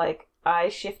 does the, like, eye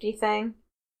shifty thing,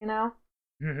 you know?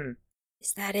 Mm-hmm.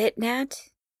 Is that it, Nat?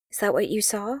 Is that what you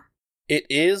saw? It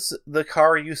is the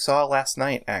car you saw last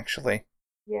night, actually.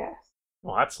 Yes.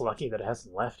 Well, that's lucky that it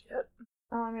hasn't left yet.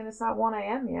 Oh, I mean, it's not 1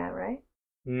 a.m. yet, right?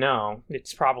 No,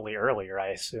 it's probably earlier, I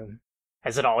assume.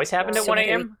 Has it always happened at 1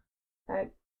 a.m.?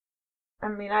 I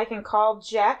mean, I can call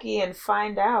Jackie and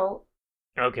find out.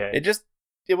 Okay.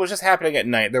 It was just happening at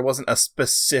night. There wasn't a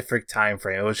specific time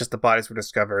frame. It was just the bodies were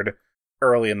discovered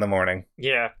early in the morning.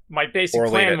 Yeah, my basic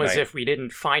plan was if we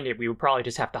didn't find it, we would probably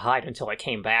just have to hide until it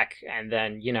came back, and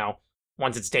then,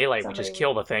 once it's daylight, we just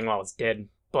kill the thing while it's dead.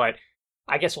 But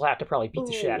I guess we'll have to probably beat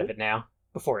the shit out of it now,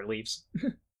 before it leaves.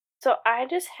 So I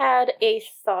just had a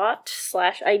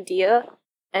thought/idea,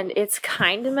 and it's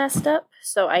kind of messed up,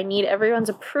 so I need everyone's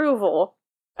approval.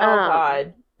 Oh,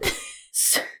 God.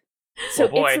 So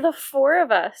it's the four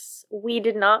of us. We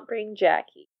did not bring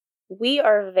Jackie. We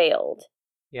are veiled.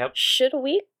 Yep. Should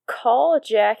we call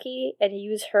Jackie and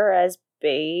use her as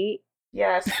bait?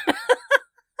 Yes.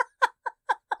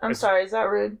 I'm sorry, is that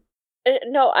rude?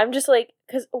 No, I'm just like,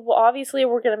 because obviously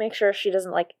we're going to make sure she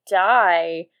doesn't, like,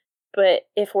 die, but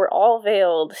if we're all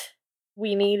veiled,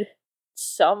 we need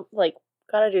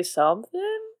gotta do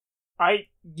something?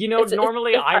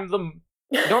 Normally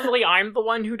I'm the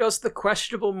one who does the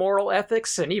questionable moral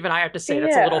ethics, and even I have to say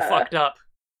that's a little fucked up.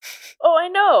 Oh,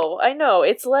 I know.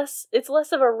 It's less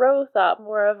of a Ro thought,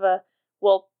 more of a,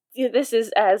 well, this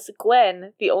is as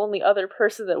Gwen, the only other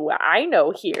person that I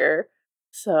know here.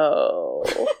 So,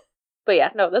 but yeah,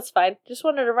 no, that's fine. Just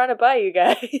wanted to run it by you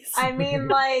guys. I mean,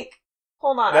 like,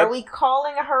 hold on. Are we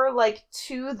calling her, like,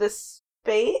 to the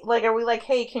space? Like, are we like,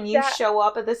 hey, can you show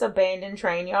up at this abandoned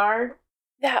train yard?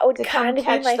 That would to kind of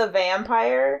catch the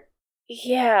vampire?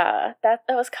 Yeah, that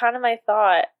was kind of my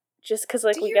thought. Just because,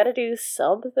 like, we gotta do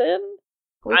something.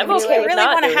 I'm okay. You really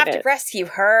want to have to rescue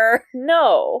her?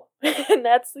 No, and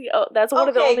that's one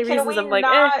of the only reasons I'm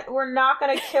like, we're not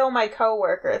gonna kill my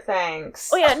coworker. Thanks.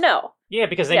 Oh yeah, no. Yeah,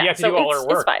 because then you have to do all her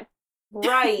work. It's fine.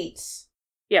 Right.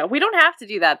 Yeah, we don't have to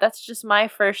do that. That's just my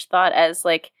first thought. As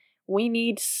like, we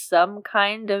need some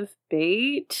kind of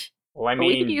bait. Well, I mean, but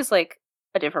we can use like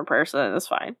a different person. It's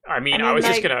fine. I was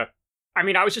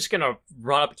just gonna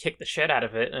run up and kick the shit out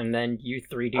of it, and then you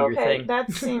three do your thing.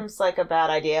 That seems like a bad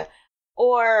idea.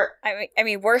 Or I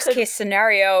mean, worst case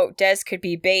scenario, Des could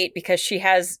be bait because she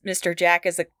has Mr. Jack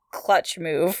as a clutch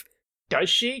move. Does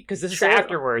she? Because this is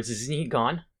afterwards. Isn't he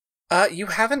gone? You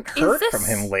haven't heard from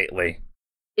him lately.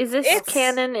 Is this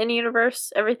canon in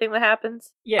universe? Everything that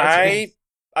happens? Yeah,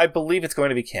 I believe it's going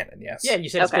to be canon. Yes. Yeah, you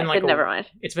said it's been like never mind.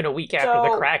 It's been a week after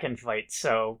the Kraken fight,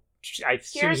 so I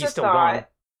assume he's still gone.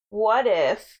 What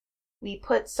if we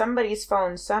put somebody's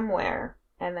phone somewhere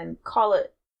and then call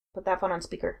it, put that phone on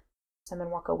speaker, and then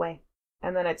walk away?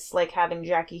 And then it's like having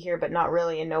Jackie here, but not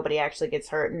really, and nobody actually gets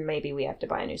hurt, and maybe we have to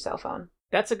buy a new cell phone.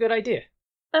 That's a good idea.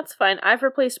 That's fine. I've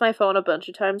replaced my phone a bunch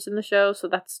of times in the show, so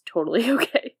that's totally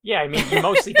okay. Yeah, I mean, you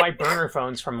mostly buy burner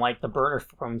phones from, like, the burner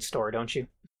phone store, don't you?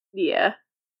 Yeah.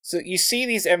 So you see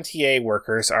these MTA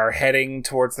workers are heading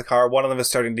towards the car. One of them is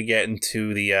starting to get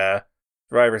into the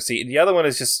driver's seat. The other one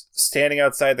is just standing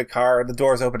outside the car. The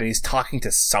door's open and he's talking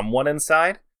to someone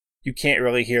inside. You can't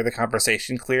really hear the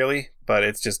conversation clearly, but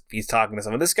it's just he's talking to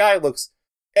someone. This guy looks,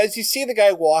 as you see the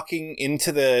guy walking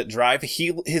into the drive,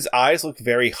 his eyes look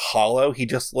very hollow. He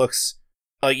just looks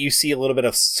like you see a little bit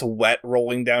of sweat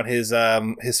rolling down his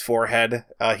forehead.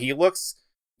 He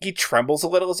trembles a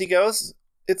little as he goes.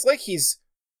 It's like he's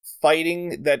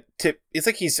fighting it's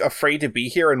like he's afraid to be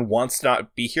here and wants to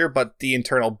not be here, but the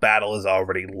internal battle is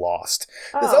already lost.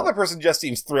 This other person just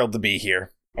seems thrilled to be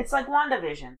here. It's like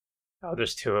WandaVision. Oh,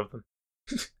 there's two of them.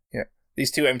 Yeah, these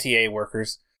two MTA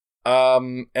workers.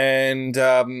 Technically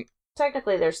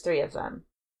there's three of them.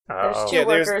 There's two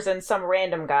workers and some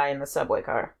random guy in the subway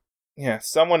car. Yeah,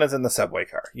 someone is in the subway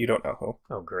car. You don't know who.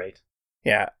 Oh, great.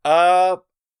 Yeah.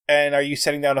 And are you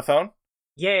setting down a phone?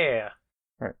 Yeah.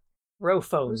 Right. Ro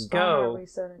phones, go.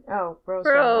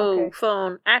 Ro's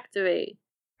phone, activate.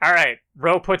 All right.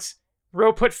 Ro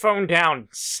put phone down.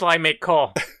 Sly make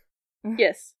call.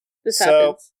 Yes, this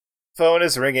happens. phone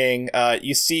is ringing.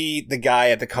 You see the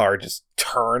guy at the car just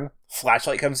turn.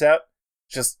 Flashlight comes out.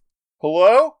 Just,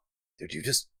 hello? Did you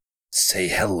just say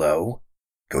hello?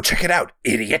 Go check it out,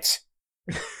 idiot.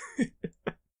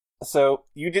 So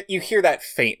you hear that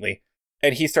faintly,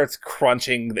 and he starts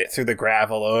crunching through the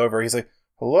gravel over. He's like,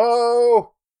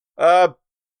 hello?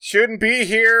 Shouldn't be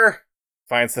here.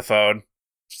 Finds the phone.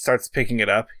 Starts picking it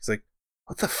up. He's like,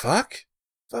 what the fuck?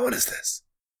 What is this?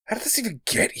 How did this even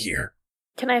get here?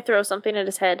 Can I throw something at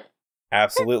his head?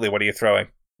 Absolutely. What are you throwing?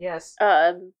 Yes.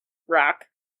 Rock.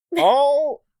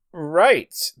 All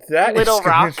right. That Little is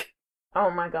gonna- rock. Oh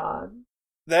my god.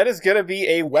 That is going to be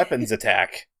a weapons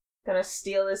attack. Gonna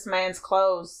steal this man's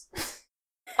clothes.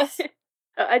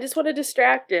 I just want to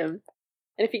distract him.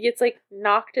 And if he gets, like,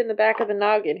 knocked in the back of the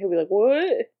noggin, he'll be like,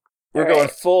 what? We're going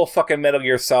full fucking Metal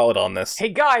Gear Solid on this. Hey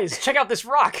guys, check out this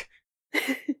rock.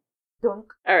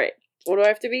 Alright. What do I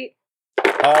have to beat?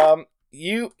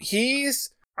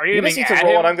 He's... Are you just aiming need to at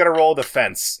roll, him? and I'm going to roll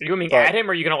defense. Are you aiming but at him,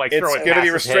 or are you gonna like it's throw it going to past be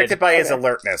his restricted head? by his Okay.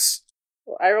 alertness.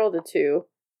 Well, I rolled a 2.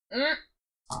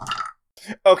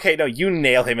 Okay, no, you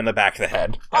nail him in the back of the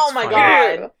head. Oh my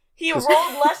god. He rolled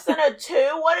less than a 2?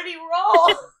 What did he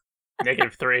roll?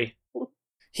 -3.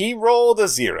 He rolled a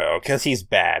 0, because he's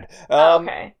bad.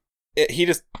 Okay. He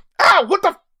just... Ah, what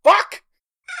the fuck?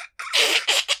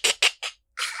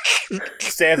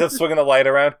 Stands up, swinging the light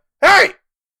around. Hey!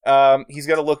 He's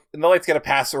gonna look... And the light's gonna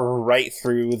pass right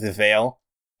through the veil.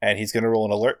 And he's gonna roll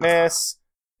an alertness.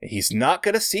 He's not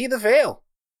gonna see the veil.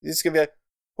 He's just gonna be like,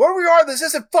 where we are, this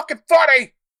isn't fucking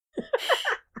funny!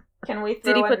 Can we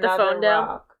throw Did he put the another phone down?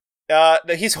 rock?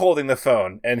 No, he's holding the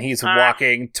phone, and he's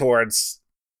walking towards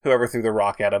whoever threw the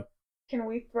rock at him. Can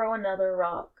we throw another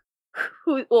rock?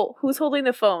 Who's holding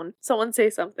the phone? Someone say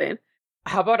something.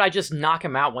 How about I just knock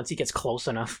him out once he gets close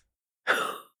enough?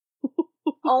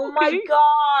 Oh my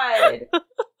god!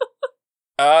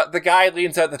 The guy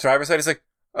leans out the driver's side. He's like,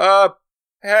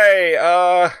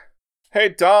 hey,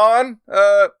 Don,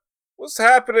 what's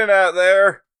happening out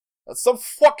there? Some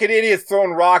fucking idiot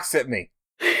throwing rocks at me.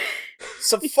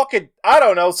 Some fucking, I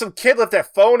don't know, some kid left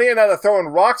that phone in, now they're throwing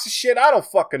rocks and shit. I don't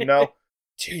fucking know.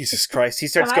 Jesus Christ. He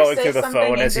starts Can I going say through the something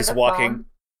phone as into he's the walking. phone?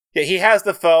 Yeah, he has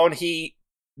the phone. He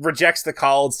rejects the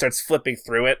call and starts flipping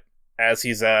through it as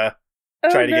he's, trying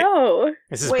to no.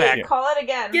 Is his Wait, back? call it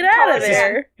again. Get Call out it of again.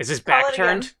 there. Is his Call back it again.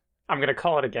 turned? I'm gonna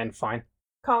call it again. Fine.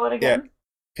 Call it again.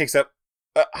 Picks up.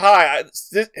 Hi,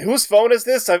 whose phone is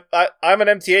this? I'm an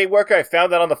MTA worker. I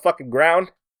found that on the fucking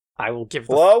ground. I will give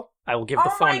the. Hello? I will give the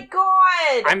Oh phone. my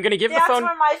god! I'm gonna give That's the phone.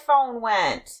 where my phone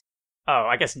went. Oh,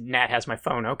 I guess Nat has my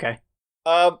phone. Okay.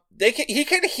 He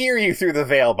can hear you through the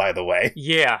veil, by the way.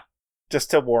 Yeah. Just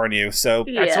to warn you. So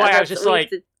That's why I was just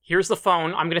like, here's the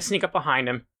phone. I'm gonna sneak up behind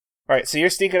him. all right. So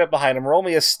you're sneaking up behind him. Roll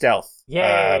me a stealth.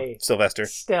 Yay. Sylvester.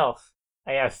 Stealth.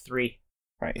 I have 3.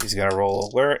 All right. He's gonna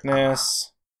roll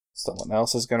alertness. Someone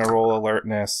else is gonna roll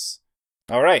alertness.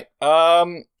 All right.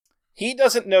 He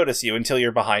doesn't notice you until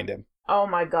you're behind him. Oh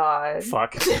my god.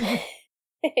 Fuck.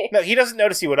 No, he doesn't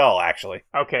notice you at all. Actually,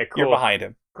 Okay, cool. you're behind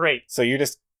him. Great. So you're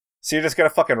just gonna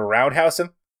fucking roundhouse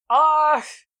him.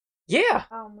 Yeah.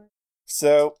 Oh my.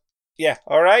 So yeah.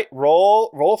 All right.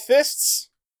 Roll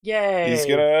fists. Yay. He's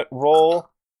gonna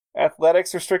roll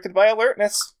athletics restricted by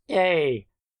alertness. Yay.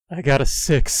 I got a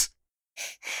 6.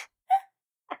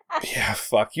 Yeah,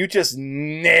 fuck. You just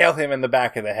nail him in the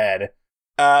back of the head.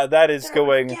 That is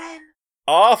going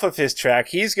off of his track.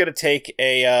 He's gonna take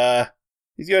a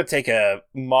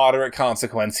moderate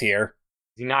consequence here.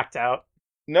 Is he knocked out?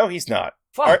 No, he's not.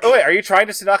 Fuck. Are you trying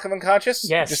to knock him unconscious?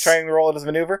 Yes. Just trying to roll it as a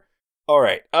maneuver?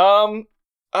 Alright. I'm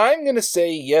gonna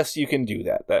say yes, you can do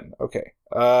that then. Okay.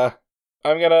 I'm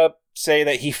gonna say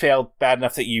that he failed bad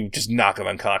enough that you just knock him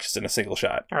unconscious in a single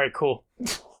shot. Alright, cool.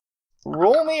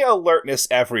 Roll me alertness,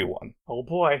 everyone. Oh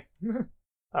boy.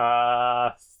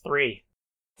 3.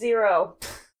 0.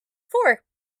 4.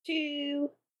 2.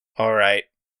 Alright.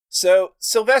 So,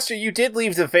 Sylvester, you did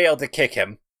leave the veil to kick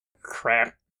him.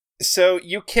 Crap. So,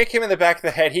 you kick him in the back of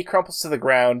the head, he crumples to the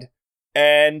ground,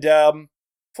 and,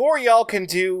 before y'all can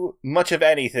do much of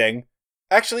anything,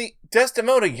 actually,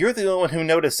 Desdemona, you're the only one who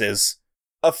notices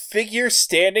a figure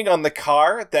standing on the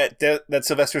car that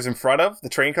Sylvester's in front of, the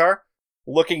train car,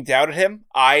 looking down at him,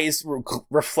 eyes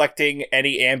reflecting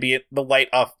any ambient, the light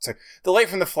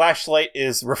from the flashlight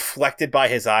is reflected by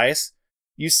his eyes.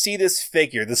 You see this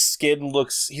figure,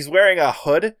 he's wearing a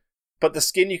hood, but the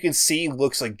skin you can see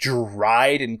looks like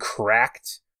dried and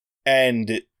cracked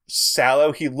and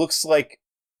sallow. He looks like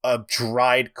a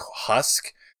dried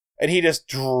husk, and he just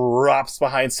drops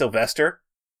behind Sylvester.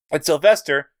 And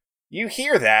Sylvester, you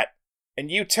hear that,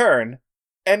 and you turn,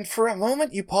 And for a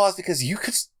moment you pause because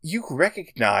you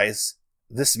recognize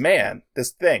this man,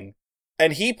 this thing.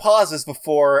 And he pauses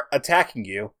before attacking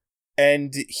you,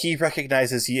 and he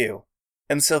recognizes you.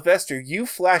 And Sylvester, you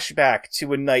flash back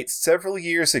to a night several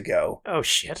years ago. Oh,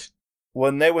 shit.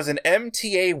 When there was an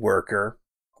MTA worker.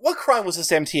 What crime was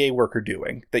this MTA worker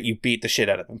doing that you beat the shit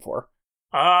out of him for?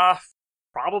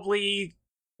 Probably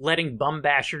letting bum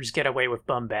bashers get away with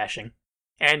bum bashing.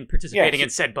 And participating in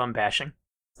said bum bashing.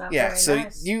 Yeah, so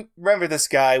nice. You remember this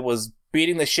guy was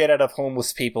beating the shit out of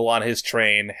homeless people on his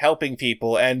train, helping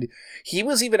people, and he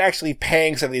was even actually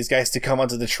paying some of these guys to come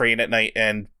onto the train at night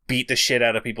and beat the shit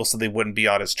out of people so they wouldn't be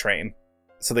on his train.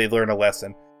 So they'd learn a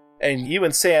lesson. And you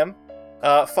and Sam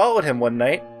followed him one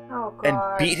night and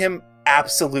beat him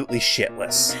absolutely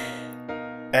shitless.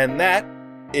 And that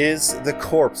is the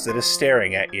corpse that is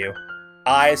staring at you.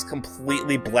 Eyes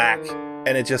completely black,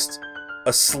 and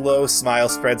a slow smile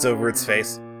spreads over its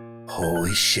face.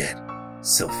 Holy shit.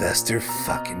 Sylvester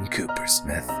fucking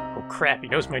Coopersmith. Oh crap, he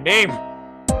knows my name!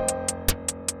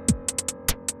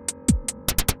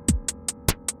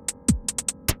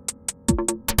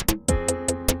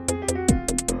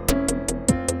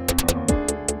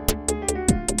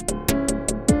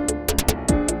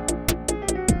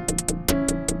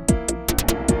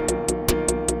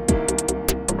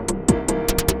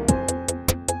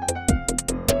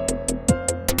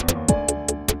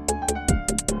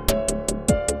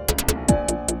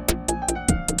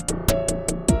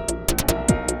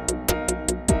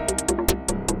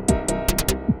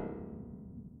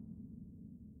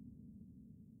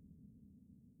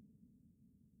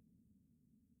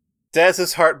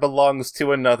 Dez's heart belongs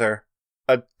to another.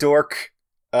 A dork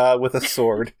with a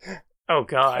sword. Oh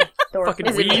god. Fucking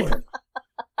weeb.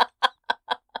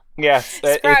 Yeah.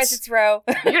 Surprise, it's Ro.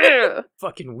 Yeah.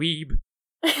 Fucking weeb.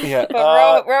 Yeah.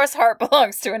 But Ro's heart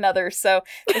belongs to another, so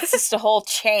it's just a whole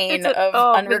chain of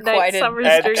unrequited...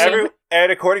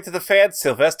 And according to the fans,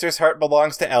 Sylvester's heart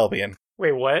belongs to Albion.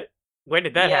 Wait, what? When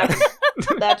did that happen?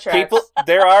 That tracks.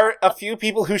 There are a few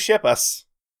people who ship us.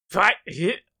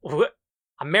 What?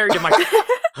 I'm married to my...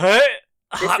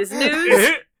 This is news.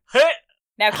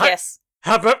 Now kiss.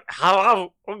 I'm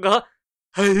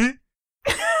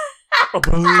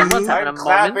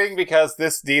clapping because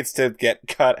this needs to get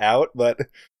cut out, but...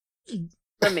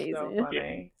 Amazing. So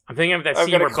funny. I'm thinking of that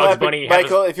scene where Bugs Bunny...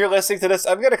 Michael, if you're listening to this,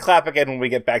 I'm going to clap again when we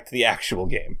get back to the actual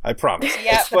game. I promise.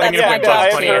 Yeah, but that's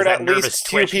I've heard at least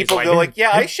two people go like,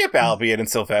 yeah, I ship Albion and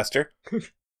Sylvester.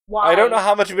 Why? I don't know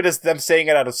how much of it is them saying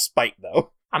it out of spite,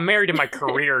 though. I'm married to my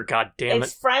career, goddammit.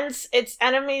 It's friends, it's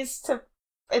enemies to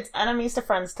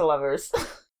friends to lovers.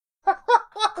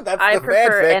 That's I the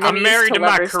prefer fanfic. enemies I'm married to to my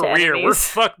lovers to career. We're enemies.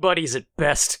 fuck buddies at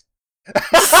best. Oh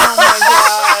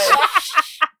my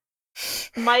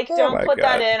god. Mike, don't my put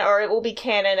that God. in or it will be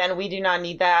canon and we do not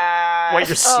need that. Wait,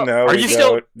 you're No, are we you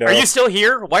still don't. No. Are you still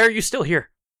here? Why are you still here?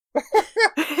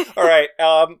 All right,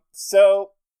 so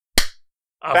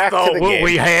I back to thought the what game.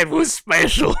 we had was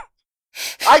special.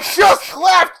 I just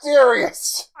clapped,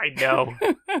 Darius! I know.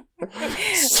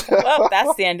 Well,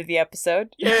 that's the end of the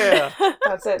episode. Yeah.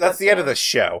 That's it. That's the end of the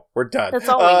show. We're done. That's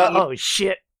all we need. Oh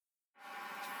shit.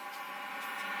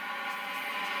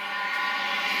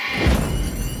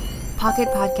 Pocket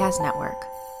Podcast Network.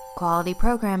 Quality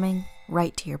programming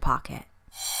right to your pocket.